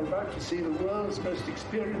 You're about to see the world's most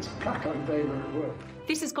experienced plaque unveiler at work.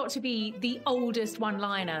 This has got to be the oldest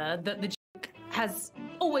one-liner that the Duke has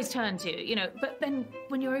always turned to, you know. But then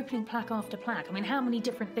when you're opening plaque after plaque, I mean, how many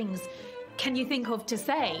different things can you think of to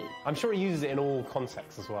say? I'm sure he uses it in all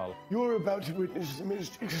contexts as well. You're about to witness the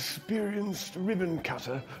most experienced ribbon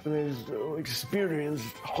cutter, the most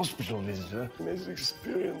experienced hospital visitor, the most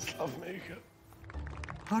experienced lovemaker.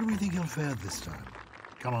 How do we think he'll fare this time?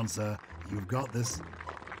 Come on, sir. You've got this.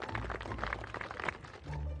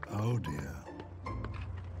 Oh, dear.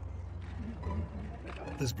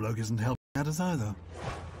 This bloke isn't helping matters either.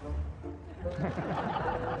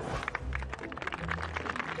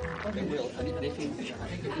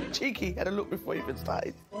 Cheeky, had a look before he even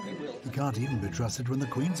started. He can't even be trusted when the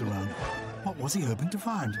Queen's around. What was he hoping to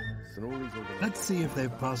find? Let's see if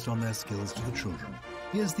they've passed on their skills to the children.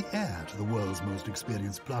 Here's the heir to the world's most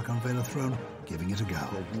experienced plaque unveiler throne, giving it a go.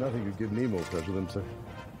 There's nothing could give me more pleasure than to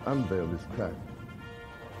unveil this plaque.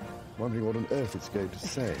 Wondering what on earth it's going to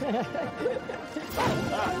say.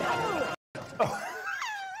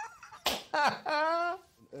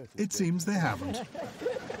 It seems they haven't.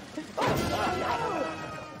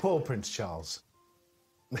 Poor Prince Charles.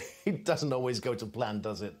 It doesn't always go to plan,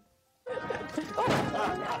 does it?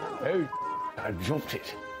 Oh, I dropped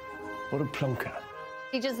it. What a plonker.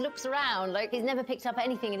 He just looks around like he's never picked up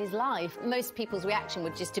anything in his life. Most people's reaction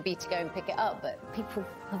would just be to go and pick it up, but people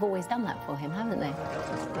have always done that for him, haven't they?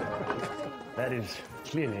 That is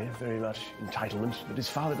clearly very much entitlement that his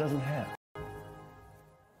father doesn't have.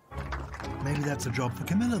 Maybe that's a job for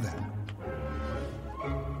Camilla, then.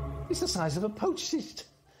 It's the size of a postage.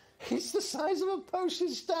 It's the size of a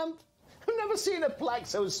postage stamp. I've never seen a plaque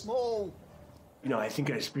so small. You know, I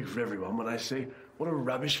think I speak for everyone when I say, what a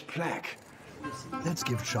rubbish plaque. Let's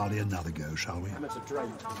give Charlie another go, shall we?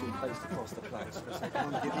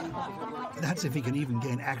 That's if he can even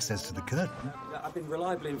gain access to the curtain. I've been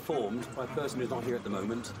reliably informed by a person who's not here at the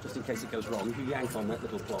moment, just in case it goes wrong, if you yank on that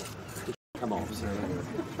little cloth, it come off. So.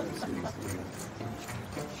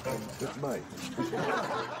 It's mine.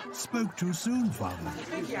 Spoke too soon, Father.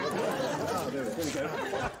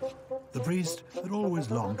 The priest had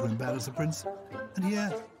always longed to embarrass the prince, and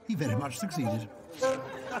here he very much succeeded.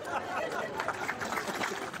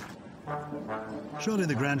 Surely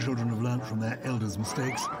the grandchildren have learnt from their elders'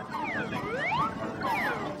 mistakes.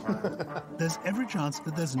 There's every chance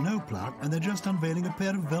that there's no plaque and they're just unveiling a pair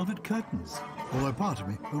of velvet curtains. Although part of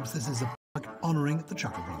me hopes this is a plaque honouring the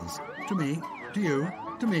Chuckle Brothers. To me, to you,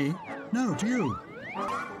 to me, no, to you.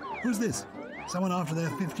 Who's this? Someone after their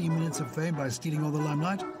 15 minutes of fame by stealing all the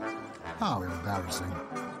limelight? How embarrassing.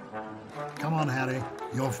 Come on, Harry.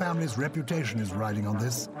 Your family's reputation is riding on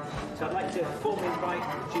this. So I'd like to formally invite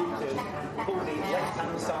you to pull the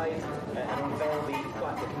left-hand side and unveil the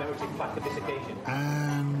plaque, the commemorative plaque of this occasion.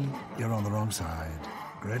 And you're on the wrong side.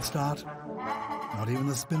 Great start. Not even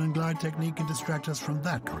the spin and glide technique can distract us from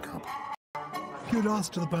that cock-up. Kudos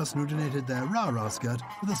to the person who donated their rah-rah skirt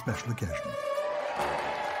for the special occasion.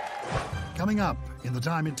 Coming up, in the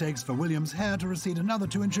time it takes for William's hair to recede another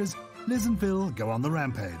 2 inches, Liz and Phil go on the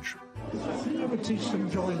rampage. Competition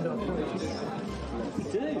joined up. We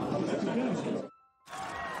do.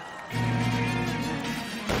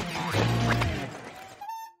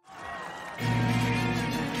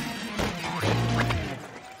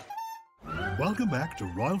 Welcome back to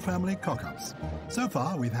Royal Family Cock-Ups. So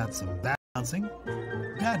far, we've had some bad dancing,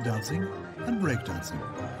 dad dancing, and break dancing.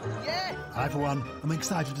 Yeah. I, for one, am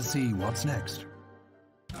excited to see what's next.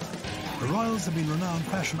 The royals have been renowned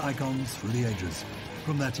fashion icons through the ages.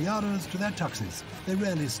 From their tiaras to their tuxes, they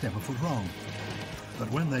rarely step a foot wrong. But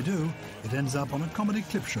when they do, it ends up on a comedy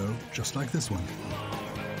clip show just like this one.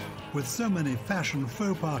 With so many fashion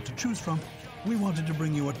faux pas to choose from, we wanted to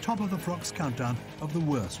bring you a top-of-the-frocks countdown of the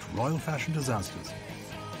worst royal fashion disasters.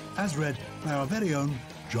 As read by our very own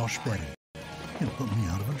Josh Berry. He'll put me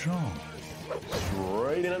out of a job.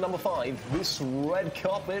 Straight in at number 5, this red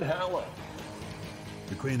carpet howler.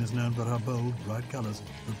 The Queen is known for her bold, bright colours,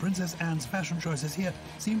 but Princess Anne's fashion choices here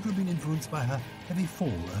seem to have been influenced by her heavy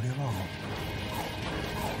fall earlier on.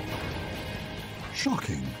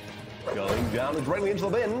 Shocking. Going down and directly into the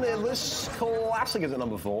bin, this classic is at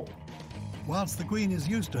number 4. Whilst the Queen is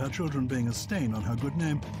used to her children being a stain on her good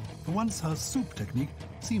name, for once her soup technique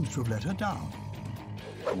seems to have let her down.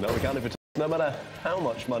 No accounting for no matter how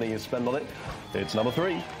much money you spend on it, it's number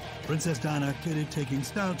 3. Princess Diana clearly taking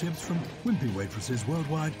style tips from wimpy waitresses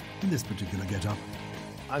worldwide in this particular get-up.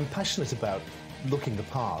 I'm passionate about looking the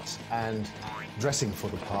part and dressing for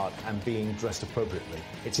the part and being dressed appropriately.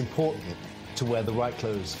 It's important to wear the right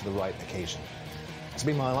clothes for the right occasion. It's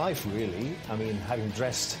been my life, really. I mean, having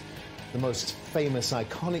dressed the most famous,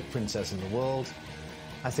 iconic princess in the world,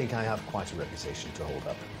 I think I have quite a reputation to hold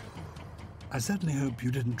up. I certainly hope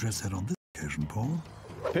you didn't dress her on this occasion, Paul.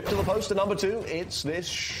 Pip to the post at number 2. It's this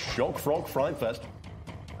Shock Frog Fright Fest.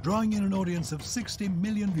 Drawing in an audience of 60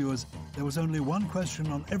 million viewers, there was only one question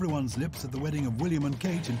on everyone's lips at the wedding of William and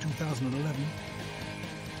Kate in 2011.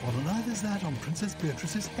 What on earth is that on Princess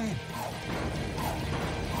Beatrice's head?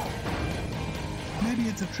 Maybe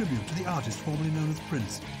it's a tribute to the artist formerly known as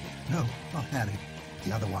Prince. No, not Harry,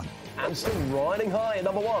 the other one. And still riding high at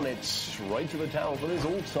number 1, it's straight to the town for this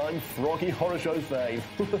all-time Froggy Horror Show fave.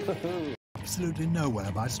 Absolutely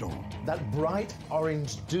nowhere by storm. That bright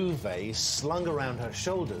orange duvet slung around her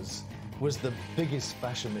shoulders was the biggest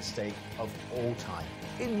fashion mistake of all time.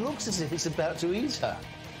 It looks as if it's about to eat her.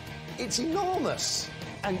 It's enormous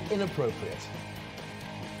and inappropriate.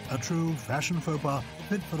 A true fashion faux pas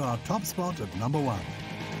fit for our top spot at number 1.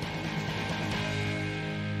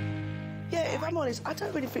 Yeah, if I'm honest, I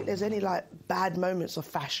don't really think there's any, like, bad moments of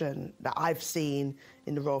fashion that I've seen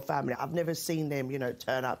in the royal family. I've never seen them, you know,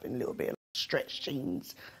 turn up in a little bit of stretched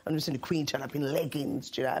jeans. I've never seen the Queen turn up in leggings,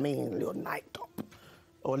 do you know what I mean? A little night top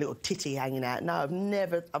or a little titty hanging out. No, I've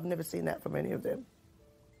never seen that from any of them.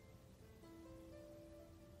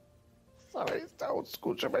 Sorry, it's the old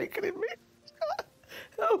school Jamaican in me.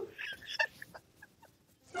 Oh.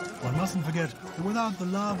 One mustn't forget that without the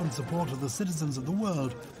love and support of the citizens of the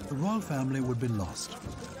world, the royal family would be lost.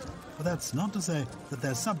 But that's not to say that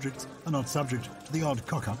their subjects are not subject to the odd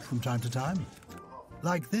cock-up from time to time.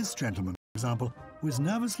 Like this gentleman, for example, who is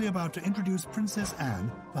nervously about to introduce Princess Anne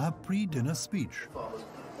for her pre-dinner speech.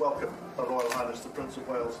 Welcome, Her Royal Highness the Prince of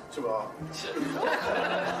Wales, to our...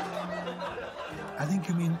 I think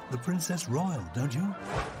you mean the Princess Royal, don't you?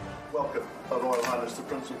 Welcome, Her Royal Highness the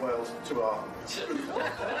Prince of Wales, to our...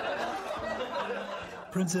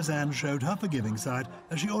 Princess Anne showed her forgiving side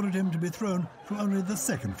as she ordered him to be thrown from only the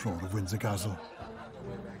 2nd floor of Windsor Castle.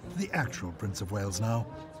 The actual Prince of Wales now,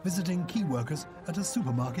 visiting key workers at a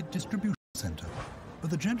supermarket distribution centre. But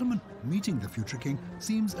the gentleman meeting the future king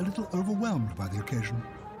seems a little overwhelmed by the occasion.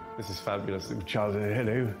 This is fabulous. Charles,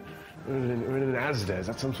 hello. We're in an Asda. Is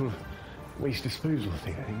that some sort of waste disposal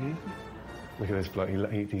thing, I think? Look at this bloke.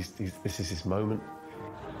 This is his moment.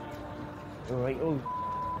 All right,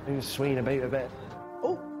 he's swaying about a bit.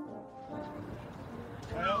 Oh!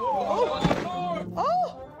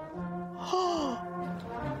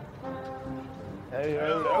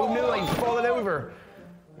 Oh no, he's fallen over.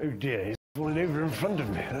 Oh dear, he's fallen over in front of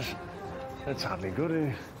me. That's hardly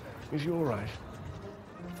good. Is he all right?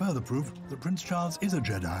 Further proof that Prince Charles is a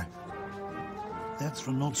Jedi. That's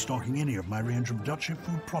from not stocking any of my range of Duchy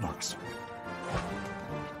food products.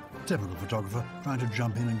 Typical photographer trying to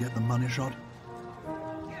jump in and get the money shot.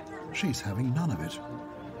 She's having none of it.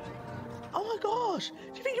 Oh my gosh!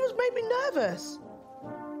 Do you think it was made me nervous?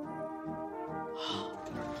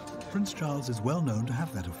 Prince Charles is well known to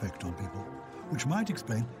have that effect on people, which might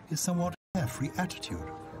explain his somewhat carefree attitude.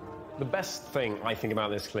 The best thing I think about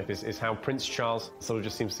this clip is how Prince Charles sort of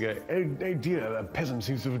just seems to go, oh dear, a peasant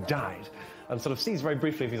seems to have died. And sort of sees very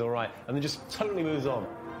briefly if he's all right, and then just totally moves on.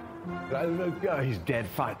 He's dead,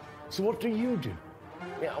 fine. So what do you do?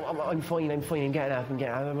 Yeah, I'm fine, I'm getting up,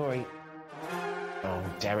 I'm all right. Oh,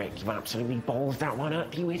 Derek, you've absolutely balls that one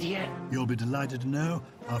up, you idiot. You'll be delighted to know,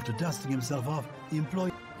 after dusting himself off, the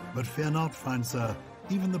employee... But fear not, fine sir,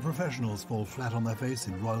 even the professionals fall flat on their face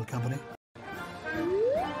in royal company.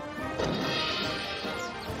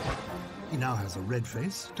 He now has a red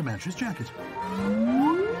face to match his jacket.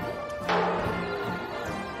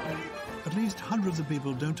 At least hundreds of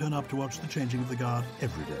people don't turn up to watch the changing of the guard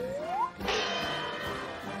every day.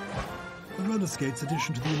 The roller skates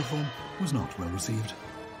addition to the uniform was not well received.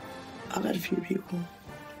 I've had a few people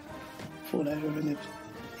fall over and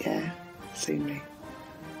they've, seen me.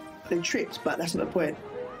 They tripped, but that's not the point.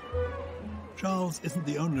 Charles isn't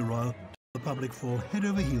the only royal the public fall head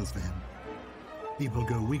over heels for him. People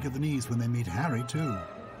go weak at the knees when they meet Harry, too.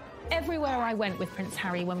 Everywhere I went with Prince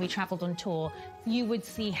Harry when we travelled on tour, you would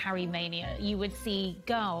see Harry mania. You would see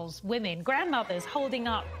girls, women, grandmothers holding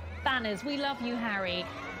up banners, "We love you, Harry."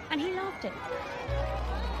 And he loved it.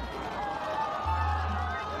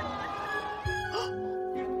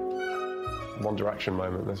 One Direction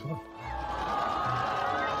moment, this one.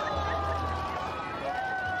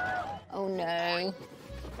 Oh no.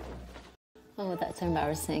 Oh, that's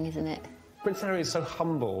embarrassing, isn't it? Prince Harry is so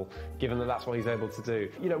humble, given that that's what he's able to do.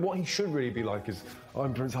 You know, what he should really be like is,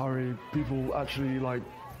 I'm Prince Harry, people actually, like,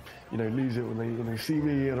 you know, lose it when they see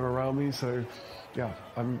me and are around me. So, yeah,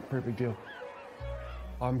 I'm a pretty big deal.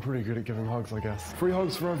 I'm pretty good at giving hugs, I guess. 3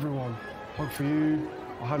 hugs for everyone. Hug for you,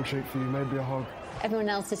 a handshake for you, maybe a hug. Everyone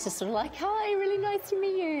else is just sort of like, hi, really nice to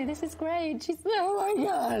meet you. This is great. She's, oh my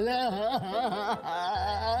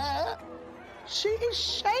God. She is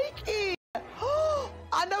shaking.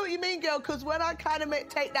 I know what you mean, girl, because when I kind of met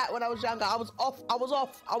Take That when I was younger, I was off,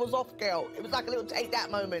 girl. It was like a little Take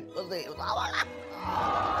That moment, wasn't it? It was like,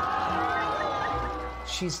 oh.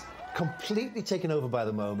 She's completely taken over by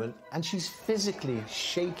the moment, and she's physically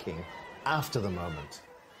shaking after the moment.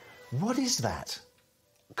 What is that?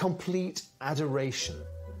 Complete adoration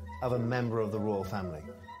of a member of the royal family.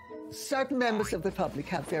 Certain members of the public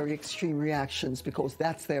have very extreme reactions because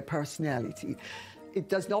that's their personality. It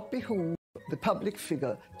does not behoove the public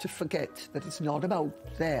figure to forget that it's not about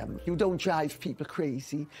them. You don't drive people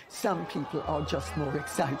crazy. Some people are just more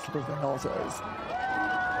excitable than others.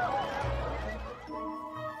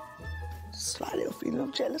 Slight little feeling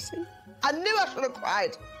of jealousy. I knew I should have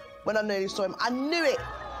cried when I nearly saw him. I knew it.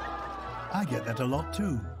 I get that a lot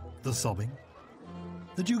too, the sobbing.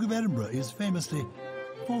 The Duke of Edinburgh is famously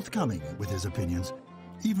forthcoming with his opinions,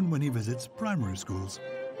 even when he visits primary schools.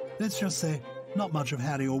 Let's just say, not much of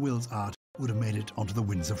Harry or Will's art would have made it onto the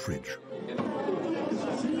Windsor fridge. You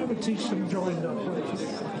ever teach them drawing up?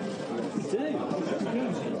 We do.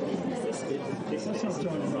 That's not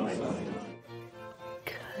drawing right.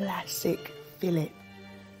 Classic Philip.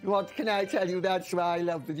 What can I tell you? That's why I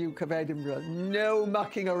love the Duke of Edinburgh. No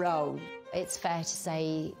mucking around. It's fair to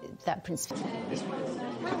say that Prince...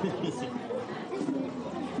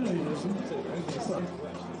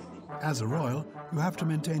 As a royal, you have to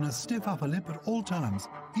maintain a stiff upper lip at all times,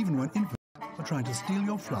 even when infants are trying to steal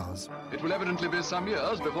your flowers. It will evidently be some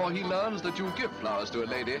years before he learns that you give flowers to a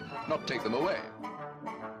lady, not take them away.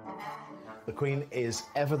 The Queen is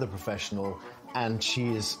ever the professional, and she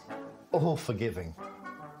is all forgiving.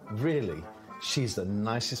 Really, she's the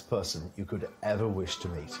nicest person you could ever wish to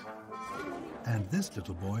meet. And this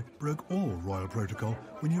little boy broke all royal protocol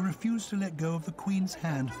when he refused to let go of the Queen's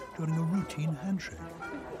hand during a routine handshake.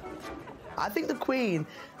 I think the Queen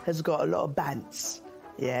has got a lot of bants.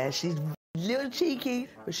 Yeah, she's a little cheeky,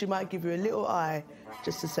 but she might give you a little eye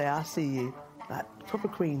just to say, I see you. Like, proper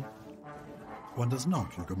Queen. One does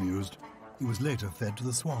not look amused. He was later fed to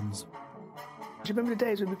the swans. Do you remember the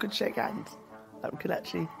days when we could shake hands? Like, we could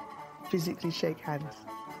actually physically shake hands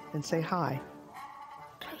and say hi?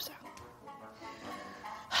 Closer.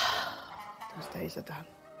 Those days are done.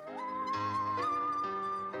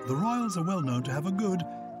 The royals are well known to have a good,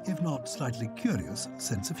 if not slightly curious,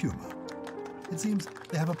 sense of humour. It seems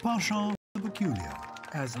they have a penchant for the peculiar,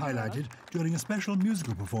 as highlighted during a special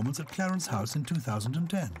musical performance at Clarence House in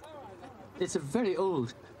 2010. It's a very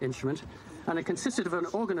old instrument, and it consisted of an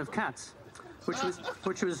organ of cats, which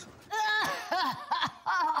was...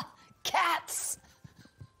 Cats!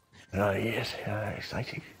 Oh, yes,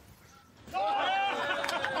 exciting.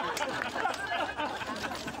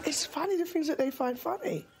 It's funny the things that they find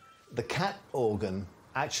funny. The cat organ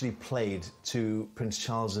actually played to Prince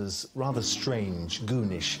Charles's rather strange,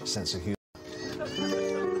 goonish sense of humour.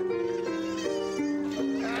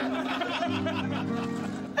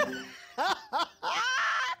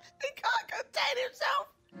 He can't contain himself.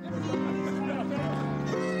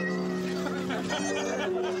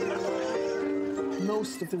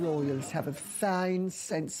 Most of the royals have a fine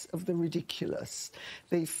sense of the ridiculous.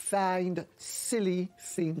 They find silly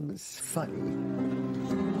things funny.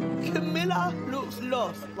 Camilla looks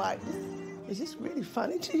lost. Like, is this really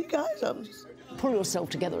funny to you guys? I'm just... Pull yourself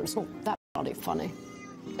together, it's not that bloody funny.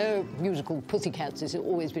 Musical Pussycats has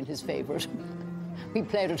always been his favourite. We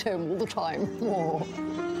played at home all the time. Oh.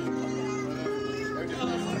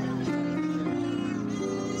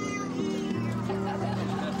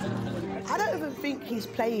 I don't even think he's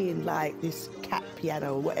playing like this cat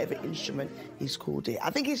piano or whatever instrument he's called it.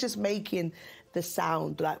 I think he's just making the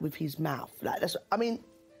sound like with his mouth. Like that's. I mean,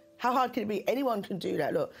 how hard can it be? Anyone can do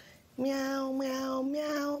that. Look, meow meow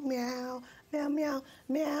meow meow meow meow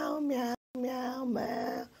meow meow meow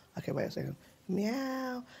meow. Okay, wait a second.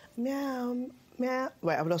 Meow meow meow.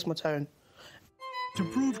 Wait, I've lost my tone. To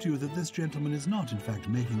prove to you that this gentleman is not, in fact,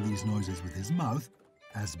 making these noises with his mouth,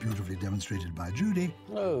 as beautifully demonstrated by Judy.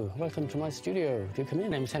 Hello, welcome to my studio. Do come in.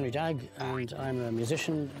 My name's Henry Dagg, and I'm a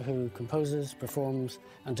musician who composes, performs,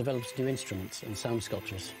 and develops new instruments and sound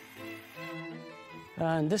sculptures.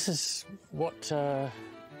 And this is what I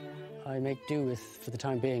make do with for the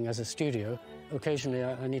time being as a studio. Occasionally,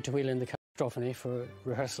 I need to wheel in the cacophony for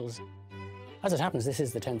rehearsals. As it happens, this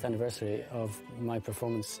is the 10th anniversary of my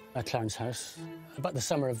performance at Clarence House. About the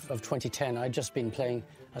summer of 2010, I'd just been playing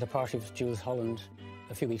at a party with Jools Holland.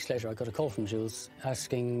 A few weeks later, I got a call from Jools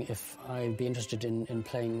asking if I'd be interested in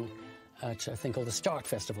playing at a thing called the Start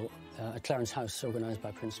Festival at Clarence House, organised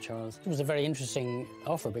by Prince Charles. It was a very interesting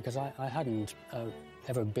offer because I hadn't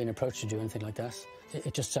ever been approached to do anything like that.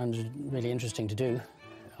 It just sounded really interesting to do.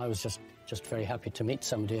 I was just very happy to meet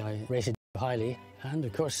somebody I rated highly, and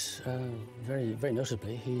of course, very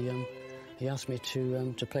notably, he asked me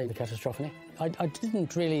to play the Catastrophony. I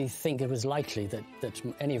didn't really think it was likely that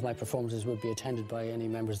any of my performances would be attended by any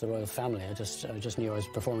members of the royal family. I just knew I was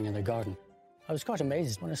performing in their garden. I was quite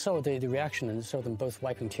amazed when I saw the reaction and saw them both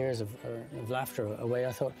wiping tears of laughter away.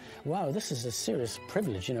 I thought, wow, this is a serious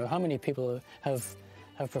privilege. You know, how many people have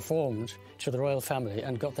performed to the royal family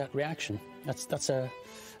and got that reaction? That's a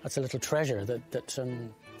little treasure that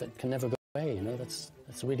can never go away. You know, that's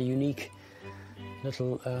a really unique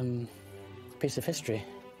little piece of history.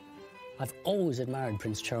 I've always admired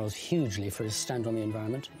Prince Charles hugely for his stand on the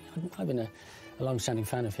environment. I've been a long-standing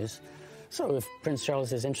fan of his. So if Prince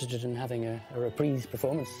Charles is interested in having a reprise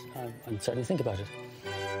performance, I'd certainly think about it.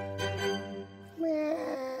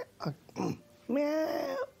 Meow.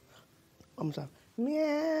 Meow. I'm sorry.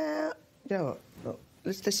 Meow. You know what? Look,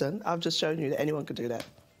 let's listen. I've just shown you that anyone could do that.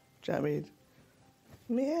 Do you know what I mean?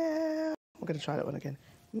 Meow. I'm going to try that one again.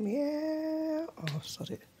 Meow. Oh,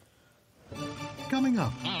 sorry. Coming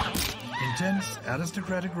up, intense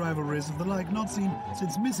aristocratic rivalries of the like not seen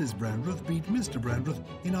since Mrs. Brandreth beat Mr. Brandreth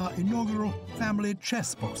in our inaugural family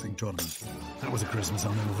chess boxing tournament. That was a Christmas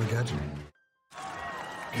I'll never forget.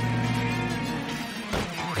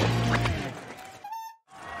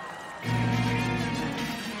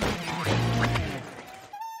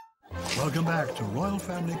 Welcome back to Royal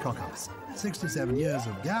Family Cock-Ups. 67 years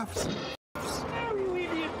of gaffes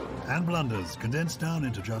and blunders condensed down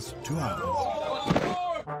into just 2 hours.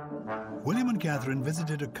 William and Catherine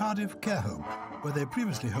visited a Cardiff care home where they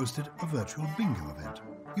previously hosted a virtual bingo event.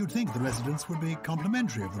 You'd think the residents would be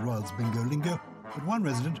complimentary of the Royals bingo lingo, but one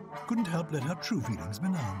resident couldn't help let her true feelings be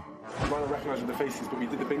known. You might not recognise the faces, but we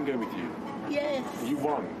did the bingo with you. Yes. You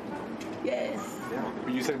won. Yes. Yeah.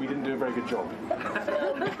 But you said we didn't do a very good job.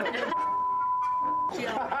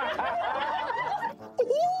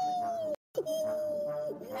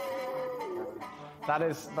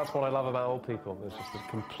 That's what I love about old people. There's just a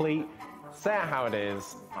complete, say it how it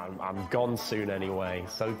is, I'm gone soon anyway,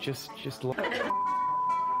 so just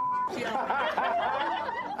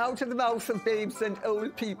Out of the mouth of babes and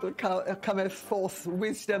old people cometh forth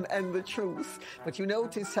wisdom and the truth. But you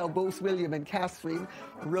notice how both William and Catherine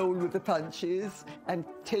roll with the punches and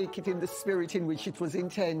take it in the spirit in which it was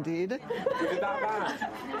intended. Was it that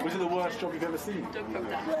bad? Was it the worst job you've ever seen?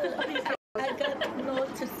 I got more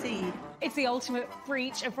to see. It's the ultimate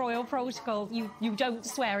breach of royal protocol. You don't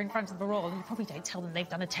swear in front of the royal. You probably don't tell them they've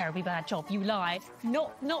done a terribly bad job. You lie.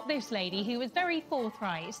 Not this lady, who was very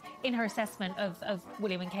forthright in her assessment of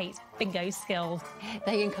William and Kate's bingo skills.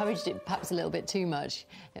 They encouraged it perhaps a little bit too much.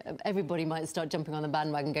 Everybody might start jumping on the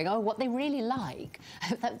bandwagon going, oh, what they really like.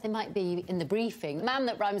 They might be in the briefing. Man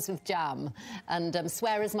that rhymes with jam. And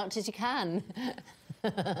swear as much as you can.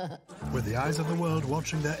 With the eyes of the world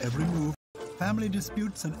watching their every move, family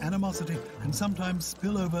disputes and animosity can sometimes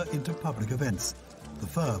spill over into public events. The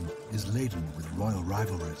firm is laden with royal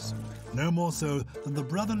rivalries. No more so than the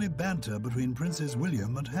brotherly banter between Princes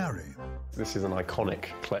William and Harry. This is an iconic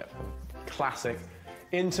clip. Classic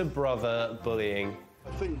inter-brother bullying.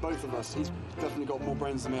 I think both of us, he's definitely got more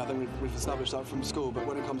brains than me. I think we've established that from school, but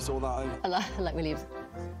when it comes to all that... I like Williams.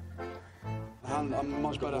 I'm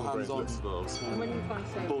much better hands-on. When you find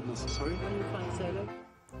solo? Baldness, sorry? When you find solo?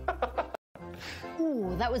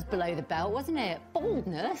 Ooh, that was below the belt, wasn't it?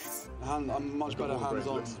 Baldness. I'm much better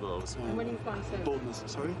hands-on. When you find solo? Baldness,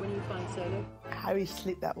 sorry? When you find solo? Harry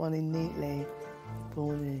slipped that one in neatly.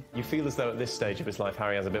 Baldy. You feel as though at this stage of his life,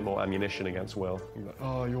 Harry has a bit more ammunition against Will.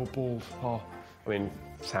 Oh, you're bald. Oh. I mean,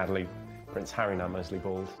 sadly, Prince Harry now mostly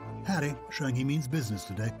bald. Harry showing he means business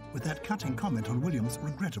today with that cutting comment on William's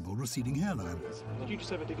regrettable receding hairline. Did you just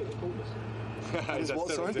have a dig at his baldness? It's what,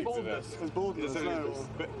 sorry? Baldness. It's baldness, no.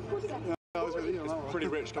 It's pretty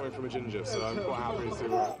rich coming from a ginger, so I'm quite happy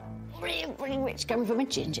to... Pretty rich coming from a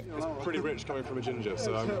ginger. It's pretty rich coming from a ginger,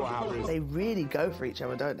 so I'm quite happy. They really go for each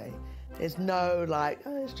other, don't they? There's no, like,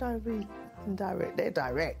 oh, let's try to be indirect. They're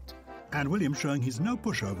direct. And William showing he's no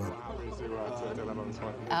pushover.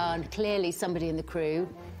 And clearly somebody in the crew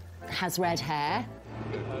has red hair.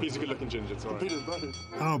 He's a good-looking ginger, sorry.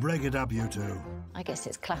 Oh, break it up, you two. I guess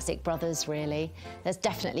it's classic brothers, really. There's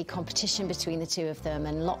definitely competition between the two of them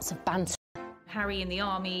and lots of banter. Harry in the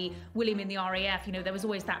army, William in the RAF, you know, there was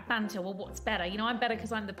always that banter. Well, what's better? You know, I'm better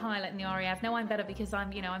because I'm the pilot in the RAF. No, I'm better because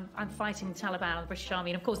I'm fighting the Taliban or the British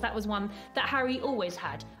Army. And of course, that was one that Harry always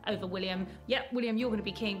had over William. Yep, William, you're going to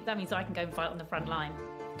be king. That means I can go and fight on the front line.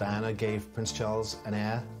 Diana gave Prince Charles an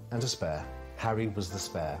heir and a spare. Harry was the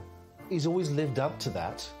spare. He's always lived up to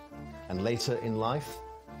that. And later in life,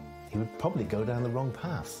 he would probably go down the wrong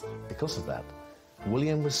path because of that.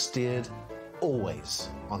 William was steered always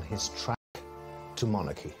on his track to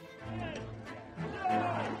monarchy.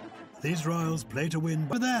 These royals play to win,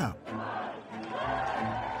 but there.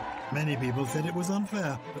 Many people said it was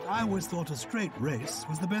unfair, but I always thought a straight race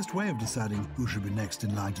was the best way of deciding who should be next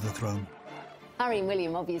in line to the throne. Harry and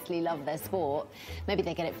William obviously love their sport. Maybe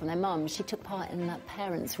they get it from their mum. She took part in that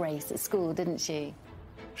parents' race at school, didn't she?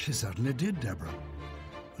 She certainly did, Deborah.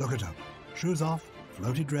 Look at her. Shoes off,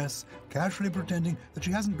 floaty dress, casually pretending that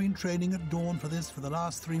she hasn't been training at dawn for this for the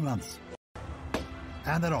last 3 months.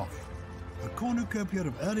 And they're off. A cornucopia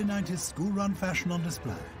of early 90s school-run fashion on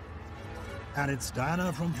display. And it's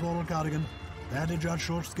Diana from Floral Cardigan. Badly judged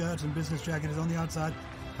short skirt and business jacket is on the outside.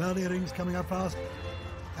 Pearl earrings coming up fast.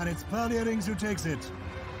 And it's Pearl Earrings who takes it.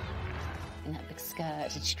 In that big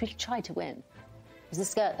skirt, she really tried to win. It was the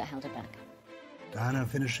skirt that held her back. Diana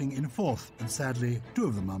finishing in 4th, and sadly, 2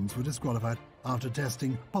 of the mums were disqualified after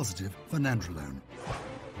testing positive for nandrolone.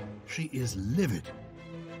 She is livid,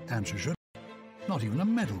 and she should not even a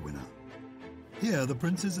medal winner. Here, the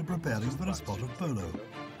princes are preparing for a spot of polo,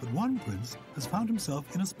 but one prince has found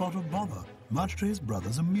himself in a spot of bother, much to his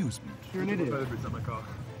brother's amusement. You're an idiot.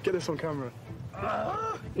 Get this on camera.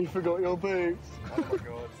 You forgot your boots. Oh my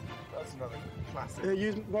god, that's another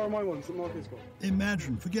classic. Borrow my ones that Marcus got.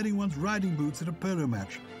 Imagine forgetting one's riding boots at a polo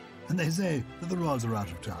match, and they say that the royals are out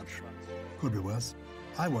of touch. Could be worse.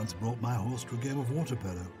 I once brought my horse to a game of water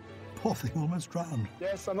polo. Poor thing almost drowned.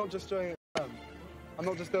 Yes, I'm not just doing it for them. I'm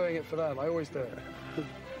not just doing it for them. I always do it.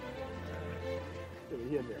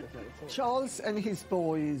 Charles and his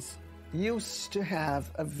boys used to have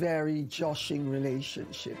a very joshing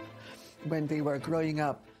relationship when they were growing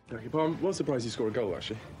up. Okay, but I'm surprised you scored a goal,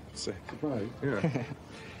 actually. Surprised? Yeah.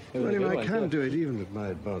 Well, I can do it even at my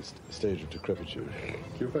advanced stage of decrepitude.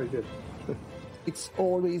 You're very good. It's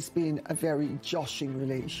always been a very joshing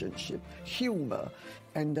relationship. Humour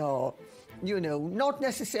and, you know, not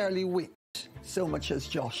necessarily wit so much as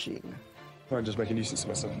joshing. I'm just making a nuisance of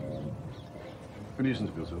myself. A nuisance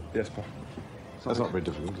of yourself? Yes, Pa. That's not very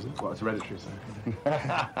difficult, is it? Well, it's hereditary, so.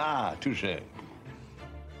 Touché.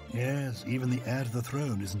 Yes, even the heir to the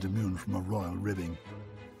throne isn't immune from a royal ribbing.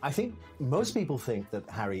 I think most people think that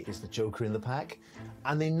Harry is the joker in the pack,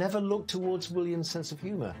 and they never look towards William's sense of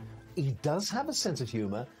humour. He does have a sense of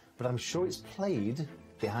humour, but I'm sure it's played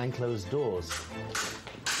behind closed doors.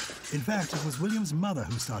 In fact, it was William's mother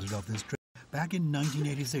who started off this trip back in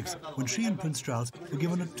 1986, when she and Prince Charles were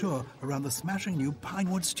given a tour around the smashing new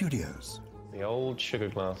Pinewood Studios. The old sugar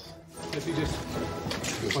glass. If you just...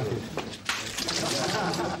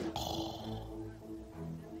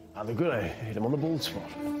 Are they good? I hit them on the bald spot.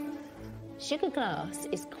 Sugar glass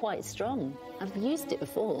is quite strong. I've used it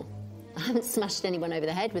before. I haven't smashed anyone over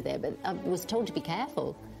the head with it, but I was told to be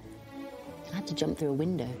careful. I had to jump through a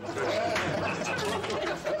window.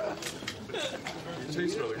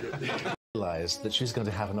 Tastes really good. Realised that she's going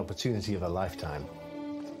to have an opportunity of a lifetime.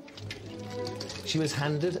 She was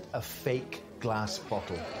handed a fake glass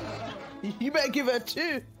bottle. You better give her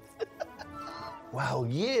 2. Wow,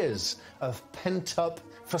 years of pent-up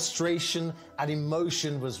frustration and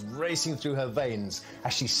emotion was racing through her veins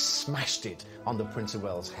as she smashed it on the Prince of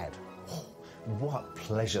Wales' head. Oh, what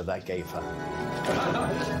pleasure that gave her.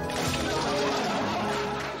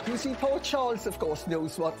 You see, poor Charles, of course,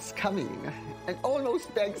 knows what's coming and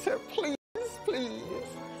almost begs her, please, please.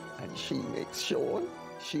 And she makes sure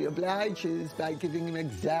she obliges by giving him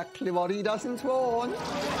exactly what he doesn't want.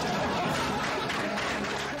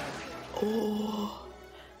 Oh,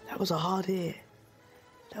 that was a hard hit.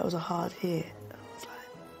 That was a hard hit. I was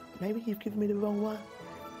like, maybe you've given me the wrong one.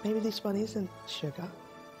 Maybe this one isn't sugar.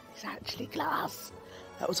 It's actually glass.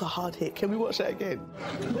 That was a hard hit. Can we watch that again?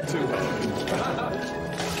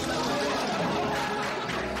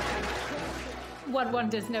 One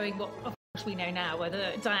wonders, knowing what of course we know now,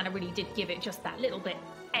 whether Diana really did give it just that little bit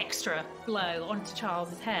extra blow onto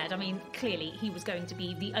Charles's head. I mean, clearly he was going to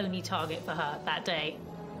be the only target for her that day.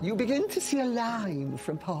 You begin to see a line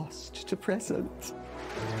from past to present.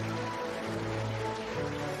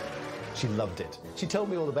 She loved it. She told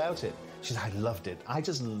me all about it. She said, I loved it. I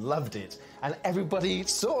just loved it. And everybody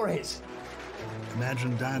saw it.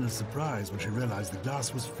 Imagine Diana's surprise when she realised the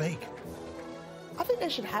glass was fake. I think they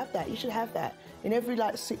should have that. You should have that. In every,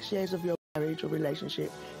 6 years of your marriage or relationship,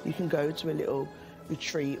 you can go to a little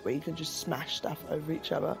retreat where you can just smash stuff over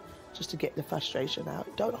each other just to get the frustration out.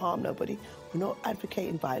 Don't harm nobody. We're not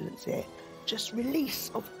advocating violence here. Just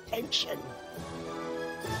release of tension.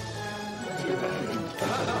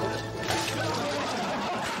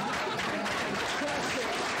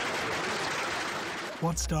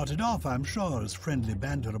 What started off, I'm sure, as friendly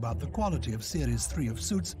banter about the quality of Series 3 of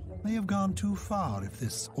Suits may have gone too far if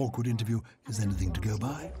this awkward interview is anything to go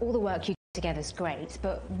by. All the work you do together is great,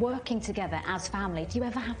 but working together as family, do you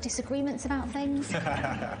ever have disagreements about things?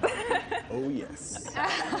 Oh, yes.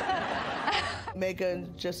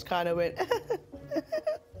 Megan just kind of went...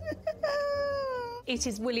 It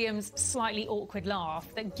is William's slightly awkward laugh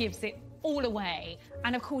that gives it all away.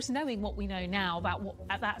 And of course, knowing what we know now about what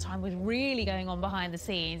at that time was really going on behind the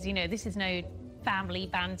scenes, you know, this is no family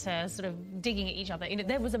banter, sort of digging at each other. You know,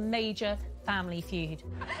 there was a major family feud.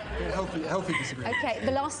 Yeah, healthy disagreement. OK,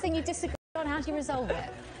 the last thing you disagreed on, how do you resolve it?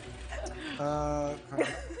 I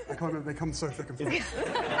can't remember, they come so thick and fast.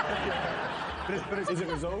 But is it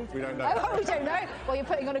resolved? We don't know. Oh, we don't know. Well, you're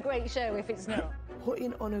putting on a great show if it's not.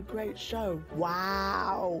 Putting on a great show.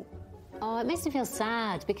 Wow. Oh, it makes me feel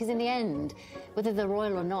sad, because in the end, whether they're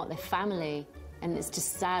royal or not, they're family, and it's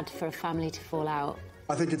just sad for a family to fall out.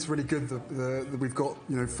 I think it's really good that we've got,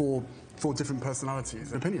 you know, four different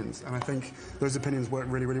personalities and opinions, and I think those opinions work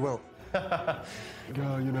really, really well. Yeah,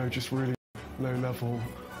 you know, just really low-level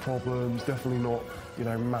problems, definitely not, you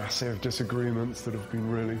know, massive disagreements that have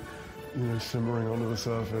been really, you know, simmering under the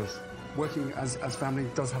surface. Working as family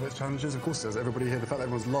does have its challenges, of course it does. Everybody here, the fact that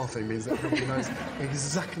everyone's laughing means that everybody knows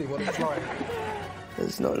exactly what it's like.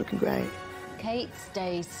 It's not looking great. Kate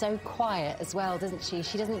stays so quiet as well, doesn't she?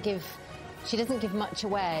 She doesn't give much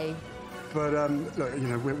away. But look, you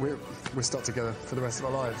know, we're stuck together for the rest of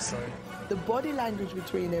our lives, so. The body language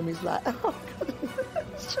between them is like, oh God,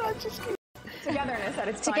 I just keep... Togetherness at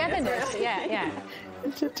its Togetherness, finest. yeah.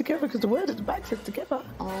 It's together, because the word at the back says together.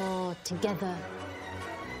 Oh, together.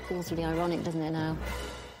 Feels really ironic, doesn't it, now?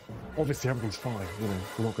 Obviously, everything's fine, you know,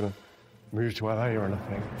 we're not going to move to LA or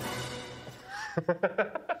anything.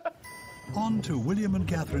 On to William and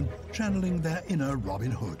Catherine channeling their inner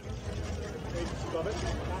Robin Hood.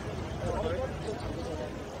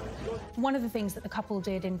 One of the things that the couple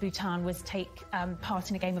did in Bhutan was take part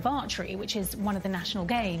in a game of archery, which is one of the national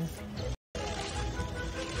games.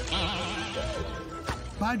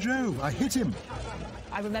 By Jove, I hit him!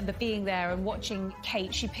 I remember being there and watching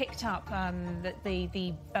Kate. She picked up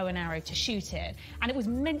the bow and arrow to shoot it, and it was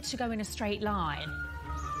meant to go in a straight line.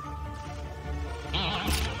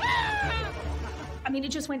 I mean, it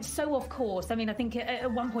just went so off course. I mean, I think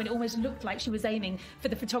at one point it almost looked like she was aiming for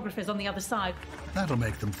the photographers on the other side. That'll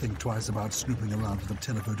make them think twice about snooping around with a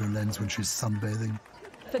telephoto lens when she's sunbathing.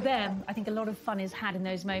 For them, I think a lot of fun is had in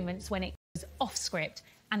those moments when it goes off script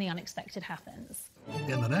and the unexpected happens.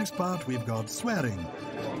 In the next part, we've got swearing,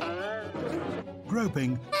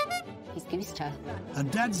 groping, he's goosed her, and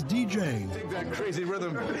Dad's DJing. That crazy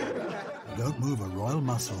rhythm. Don't move a royal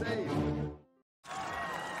muscle.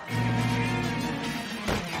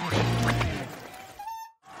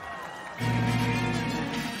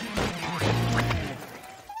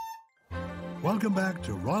 Welcome back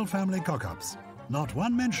to Royal Family Cock-Ups. Not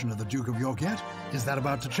one mention of the Duke of York yet. Is that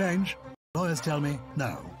about to change? Lawyers tell me,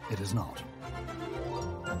 no, it is not.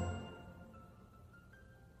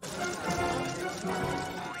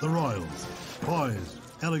 The royals, poised,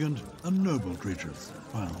 elegant and noble creatures.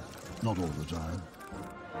 Well, not all the time.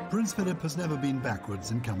 Prince Philip has never been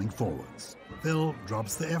backwards in coming forwards. Phil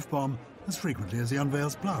drops the F-bomb as frequently as he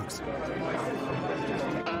unveils plugs.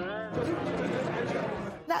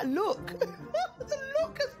 That look, the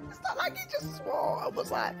look, it's not like he just swore. I was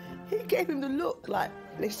like, he gave him the look, like,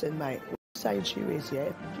 listen, mate, what I'm saying to you is,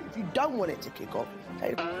 yeah, if you don't want it to kick off,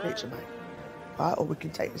 take a picture, mate. All right, or we can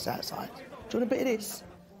take this outside. Do you want a bit of this?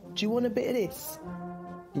 Do you want a bit of this?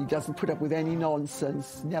 He doesn't put up with any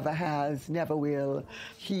nonsense, never has, never will.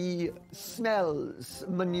 He smells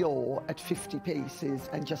manure at 50 paces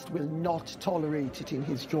and just will not tolerate it in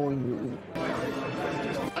his drawing room.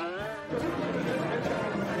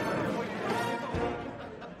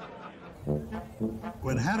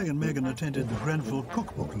 When Harry and Meghan attended the Grenfell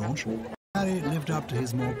cookbook launch, Harry lived up to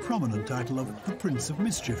his more prominent title of the Prince of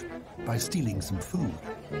Mischief by stealing some food.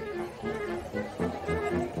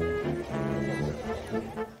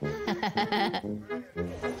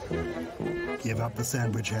 Give up the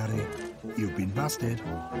sandwich, Harry. You've been busted.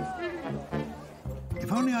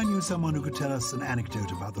 If only I knew someone who could tell us an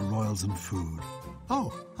anecdote about the royals and food.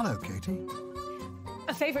 Oh, hello, Katie.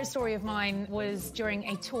 A favourite story of mine was during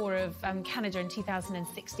a tour of Canada in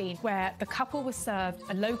 2016, where the couple was served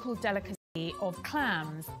a local delicacy of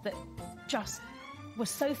clams that just were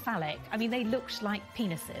so phallic. I mean, they looked like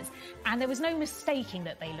penises, and there was no mistaking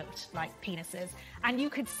that they looked like penises. And you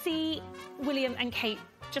could see William and Kate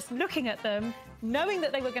just looking at them, knowing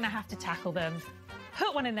that they were going to have to tackle them,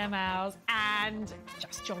 put one in their mouths, and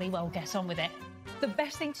just jolly well get on with it. The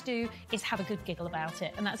best thing to do is have a good giggle about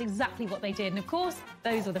it, and that's exactly what they did. And of course,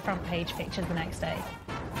 those were the front page pictures the next day.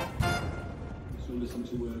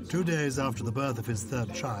 2 days after the birth of his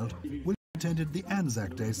third child, William attended the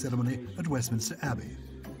Anzac Day ceremony at Westminster Abbey.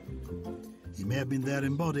 He may have been there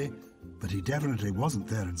in body, but he definitely wasn't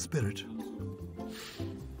there in spirit.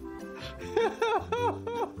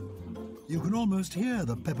 You can almost hear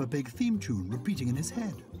the Peppa Pig theme tune repeating in his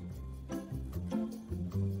head.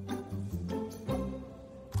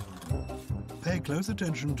 Pay close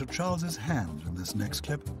attention to Charles's hand in this next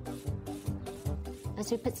clip. As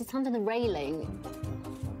he puts his hand on the railing.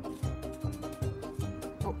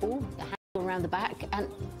 Oh, the hand around the back, and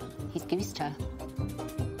he's goosed her.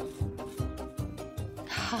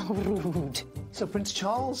 How rude. So Prince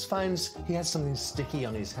Charles finds he has something sticky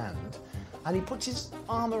on his hand, and he puts his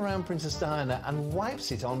arm around Princess Diana and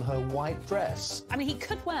wipes it on her white dress. I mean, he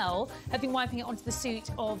could well have been wiping it onto the suit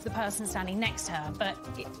of the person standing next to her, but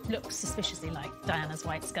it looks suspiciously like Diana's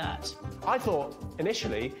white skirt. I thought,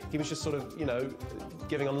 initially, he was just sort of, you know,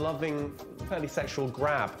 giving a loving, fairly sexual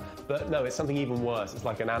grab. But no, it's something even worse. It's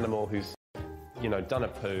like an animal who's, you know, done a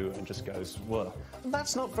poo and just goes, whoa.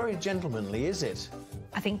 That's not very gentlemanly, is it?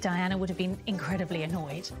 I think Diana would have been incredibly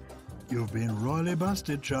annoyed. You've been royally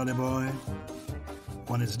busted, Charlie boy.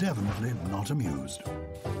 One is definitely not amused.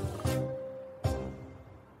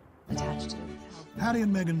 Attached to him. Harry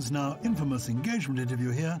and Meghan's now infamous engagement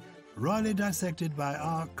interview here, royally dissected by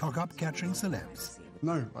our cock-up-catching celebs.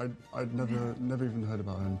 No, I'd never even heard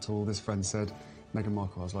about her until this friend said Meghan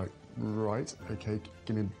Markle. I was like, right, okay,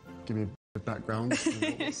 give me a background.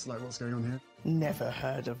 what's going on here? Never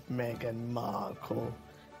heard of Meghan Markle.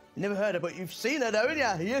 Never heard her, but you've seen her, haven't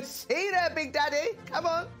you? You've seen her, Big Daddy. Come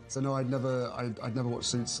on. So no, I'd never watched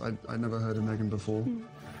Suits. I'd never heard of Meghan before.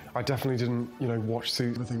 I definitely didn't, you know, watch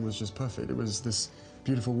Suits. Everything was just perfect. It was this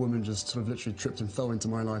beautiful woman just sort of literally tripped and fell into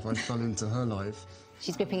my life. I fell into her life.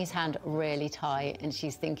 She's gripping his hand really tight, and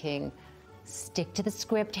she's thinking, stick to the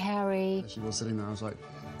script, Harry. She was sitting there. I was like,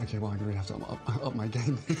 okay, well, I really have to up my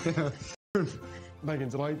game.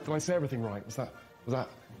 Meghan, did I say everything right? Was that?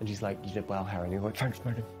 And she's like, you did well, Harry. And you're like, thanks,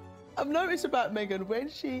 Meghan. I've noticed about Meghan, when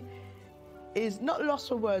she is not lost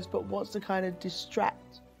for words, but wants to kind of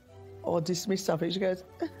distract or dismiss something, she goes,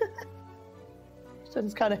 she does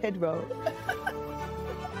this kind of head roll.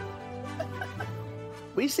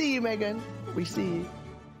 We see you, Meghan. We see you.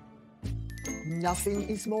 Nothing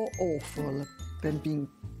is more awful than being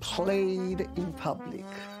played in public.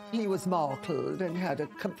 He was Markle and had a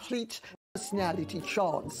complete personality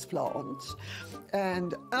transplant,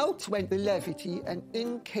 and out went the levity and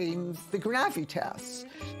in came the gravitas.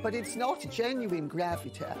 But it's not genuine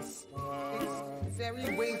gravitas. It's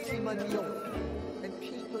very weighty manure, and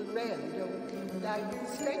people rarely don't like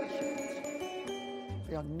extensions.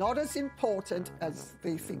 They are not as important as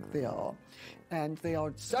they think they are, and they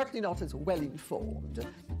are certainly not as well informed,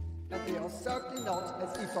 and they are certainly not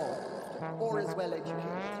as evolved or as well educated.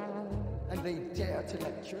 And they dare to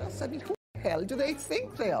lecture us. I mean, who the hell do they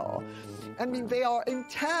think they are? I mean, they are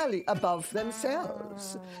entirely above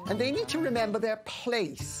themselves, and they need to remember their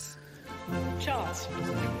place. Charles.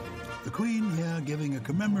 The Queen here giving a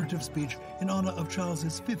commemorative speech in honour of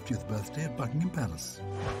Charles's 50th birthday at Buckingham Palace.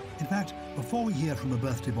 In fact, before we hear from the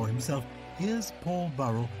birthday boy himself, here's Paul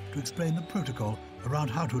Burrell to explain the protocol around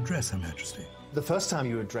how to address Her Majesty. The first time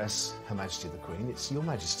you address Her Majesty the Queen, it's Your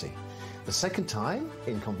Majesty. The second time,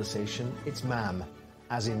 in conversation, it's ma'am,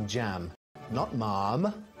 as in jam. Not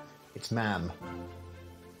ma'am, it's ma'am.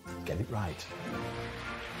 Get it right.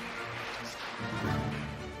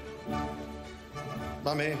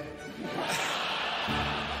 Mummy.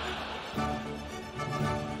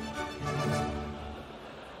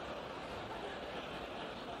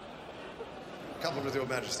 Coupled with Your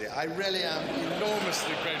Majesty, I really am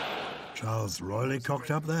enormously grateful. Charles royally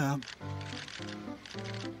cocked up there.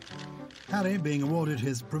 Harry being awarded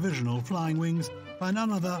his provisional flying wings by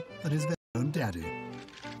none other than his very own daddy.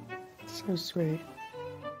 So sweet.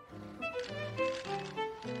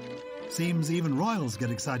 Seems even royals get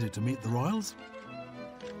excited to meet the royals.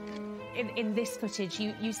 In this footage,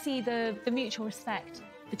 you see the mutual respect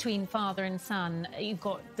between father and son. You've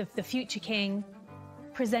got the future king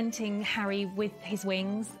presenting Harry with his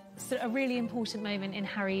wings. It's a really important moment in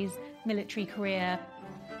Harry's military career.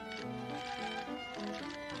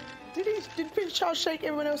 Did Prince Charles shake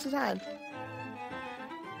everyone else's hand?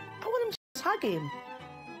 hug him.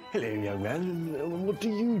 Hello, young man. And what do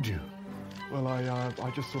you do? Well,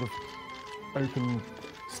 I just sort of open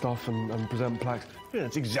stuff and present plaques. Yeah,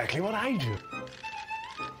 that's exactly what I do.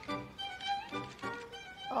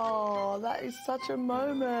 Oh, that is such a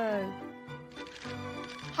moment.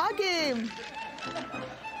 Hug him.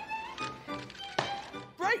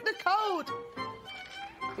 Break the code.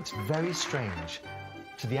 It's very strange.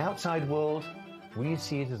 To the outside world, we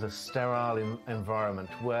see it as a sterile environment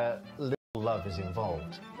where little love is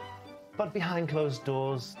involved. But behind closed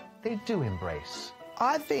doors, they do embrace.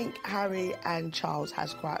 I think Harry and Charles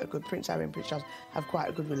has quite a good, Prince Harry and Prince Charles have quite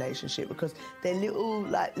a good relationship because their little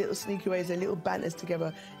sneaky ways, their little banters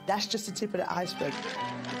together, that's just the tip of the iceberg.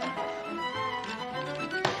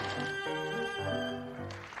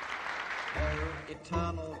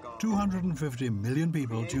 Eternal God. 250 million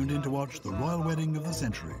people tuned in to watch the royal wedding of the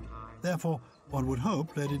century. Therefore, one would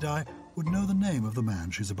hope Lady Di would know the name of the man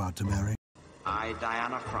she's about to marry. I,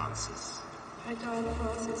 Diana Francis. I, Diana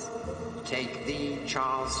Francis. Take thee,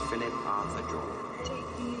 Charles Philip Arthur George.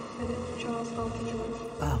 Take thee, Philip Charles Arthur George.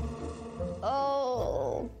 Ah.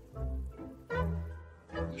 Oh.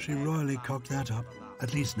 She royally cocked that up.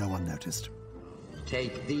 At least no one noticed.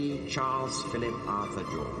 Take thee, Charles Philip Arthur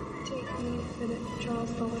George. Take thee, Philip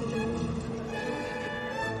Charles Arthur George.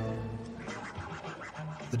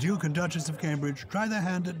 The Duke and Duchess of Cambridge try their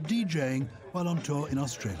hand at DJing while on tour in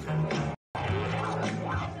Australia.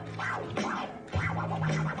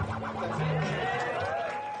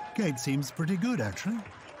 Kate seems pretty good, actually.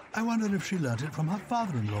 I wonder if she learnt it from her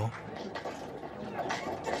father-in-law.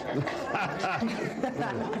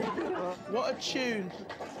 What a tune.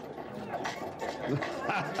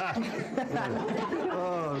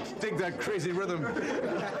 Oh, dig that crazy rhythm.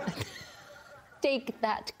 Dig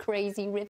that crazy rhythm.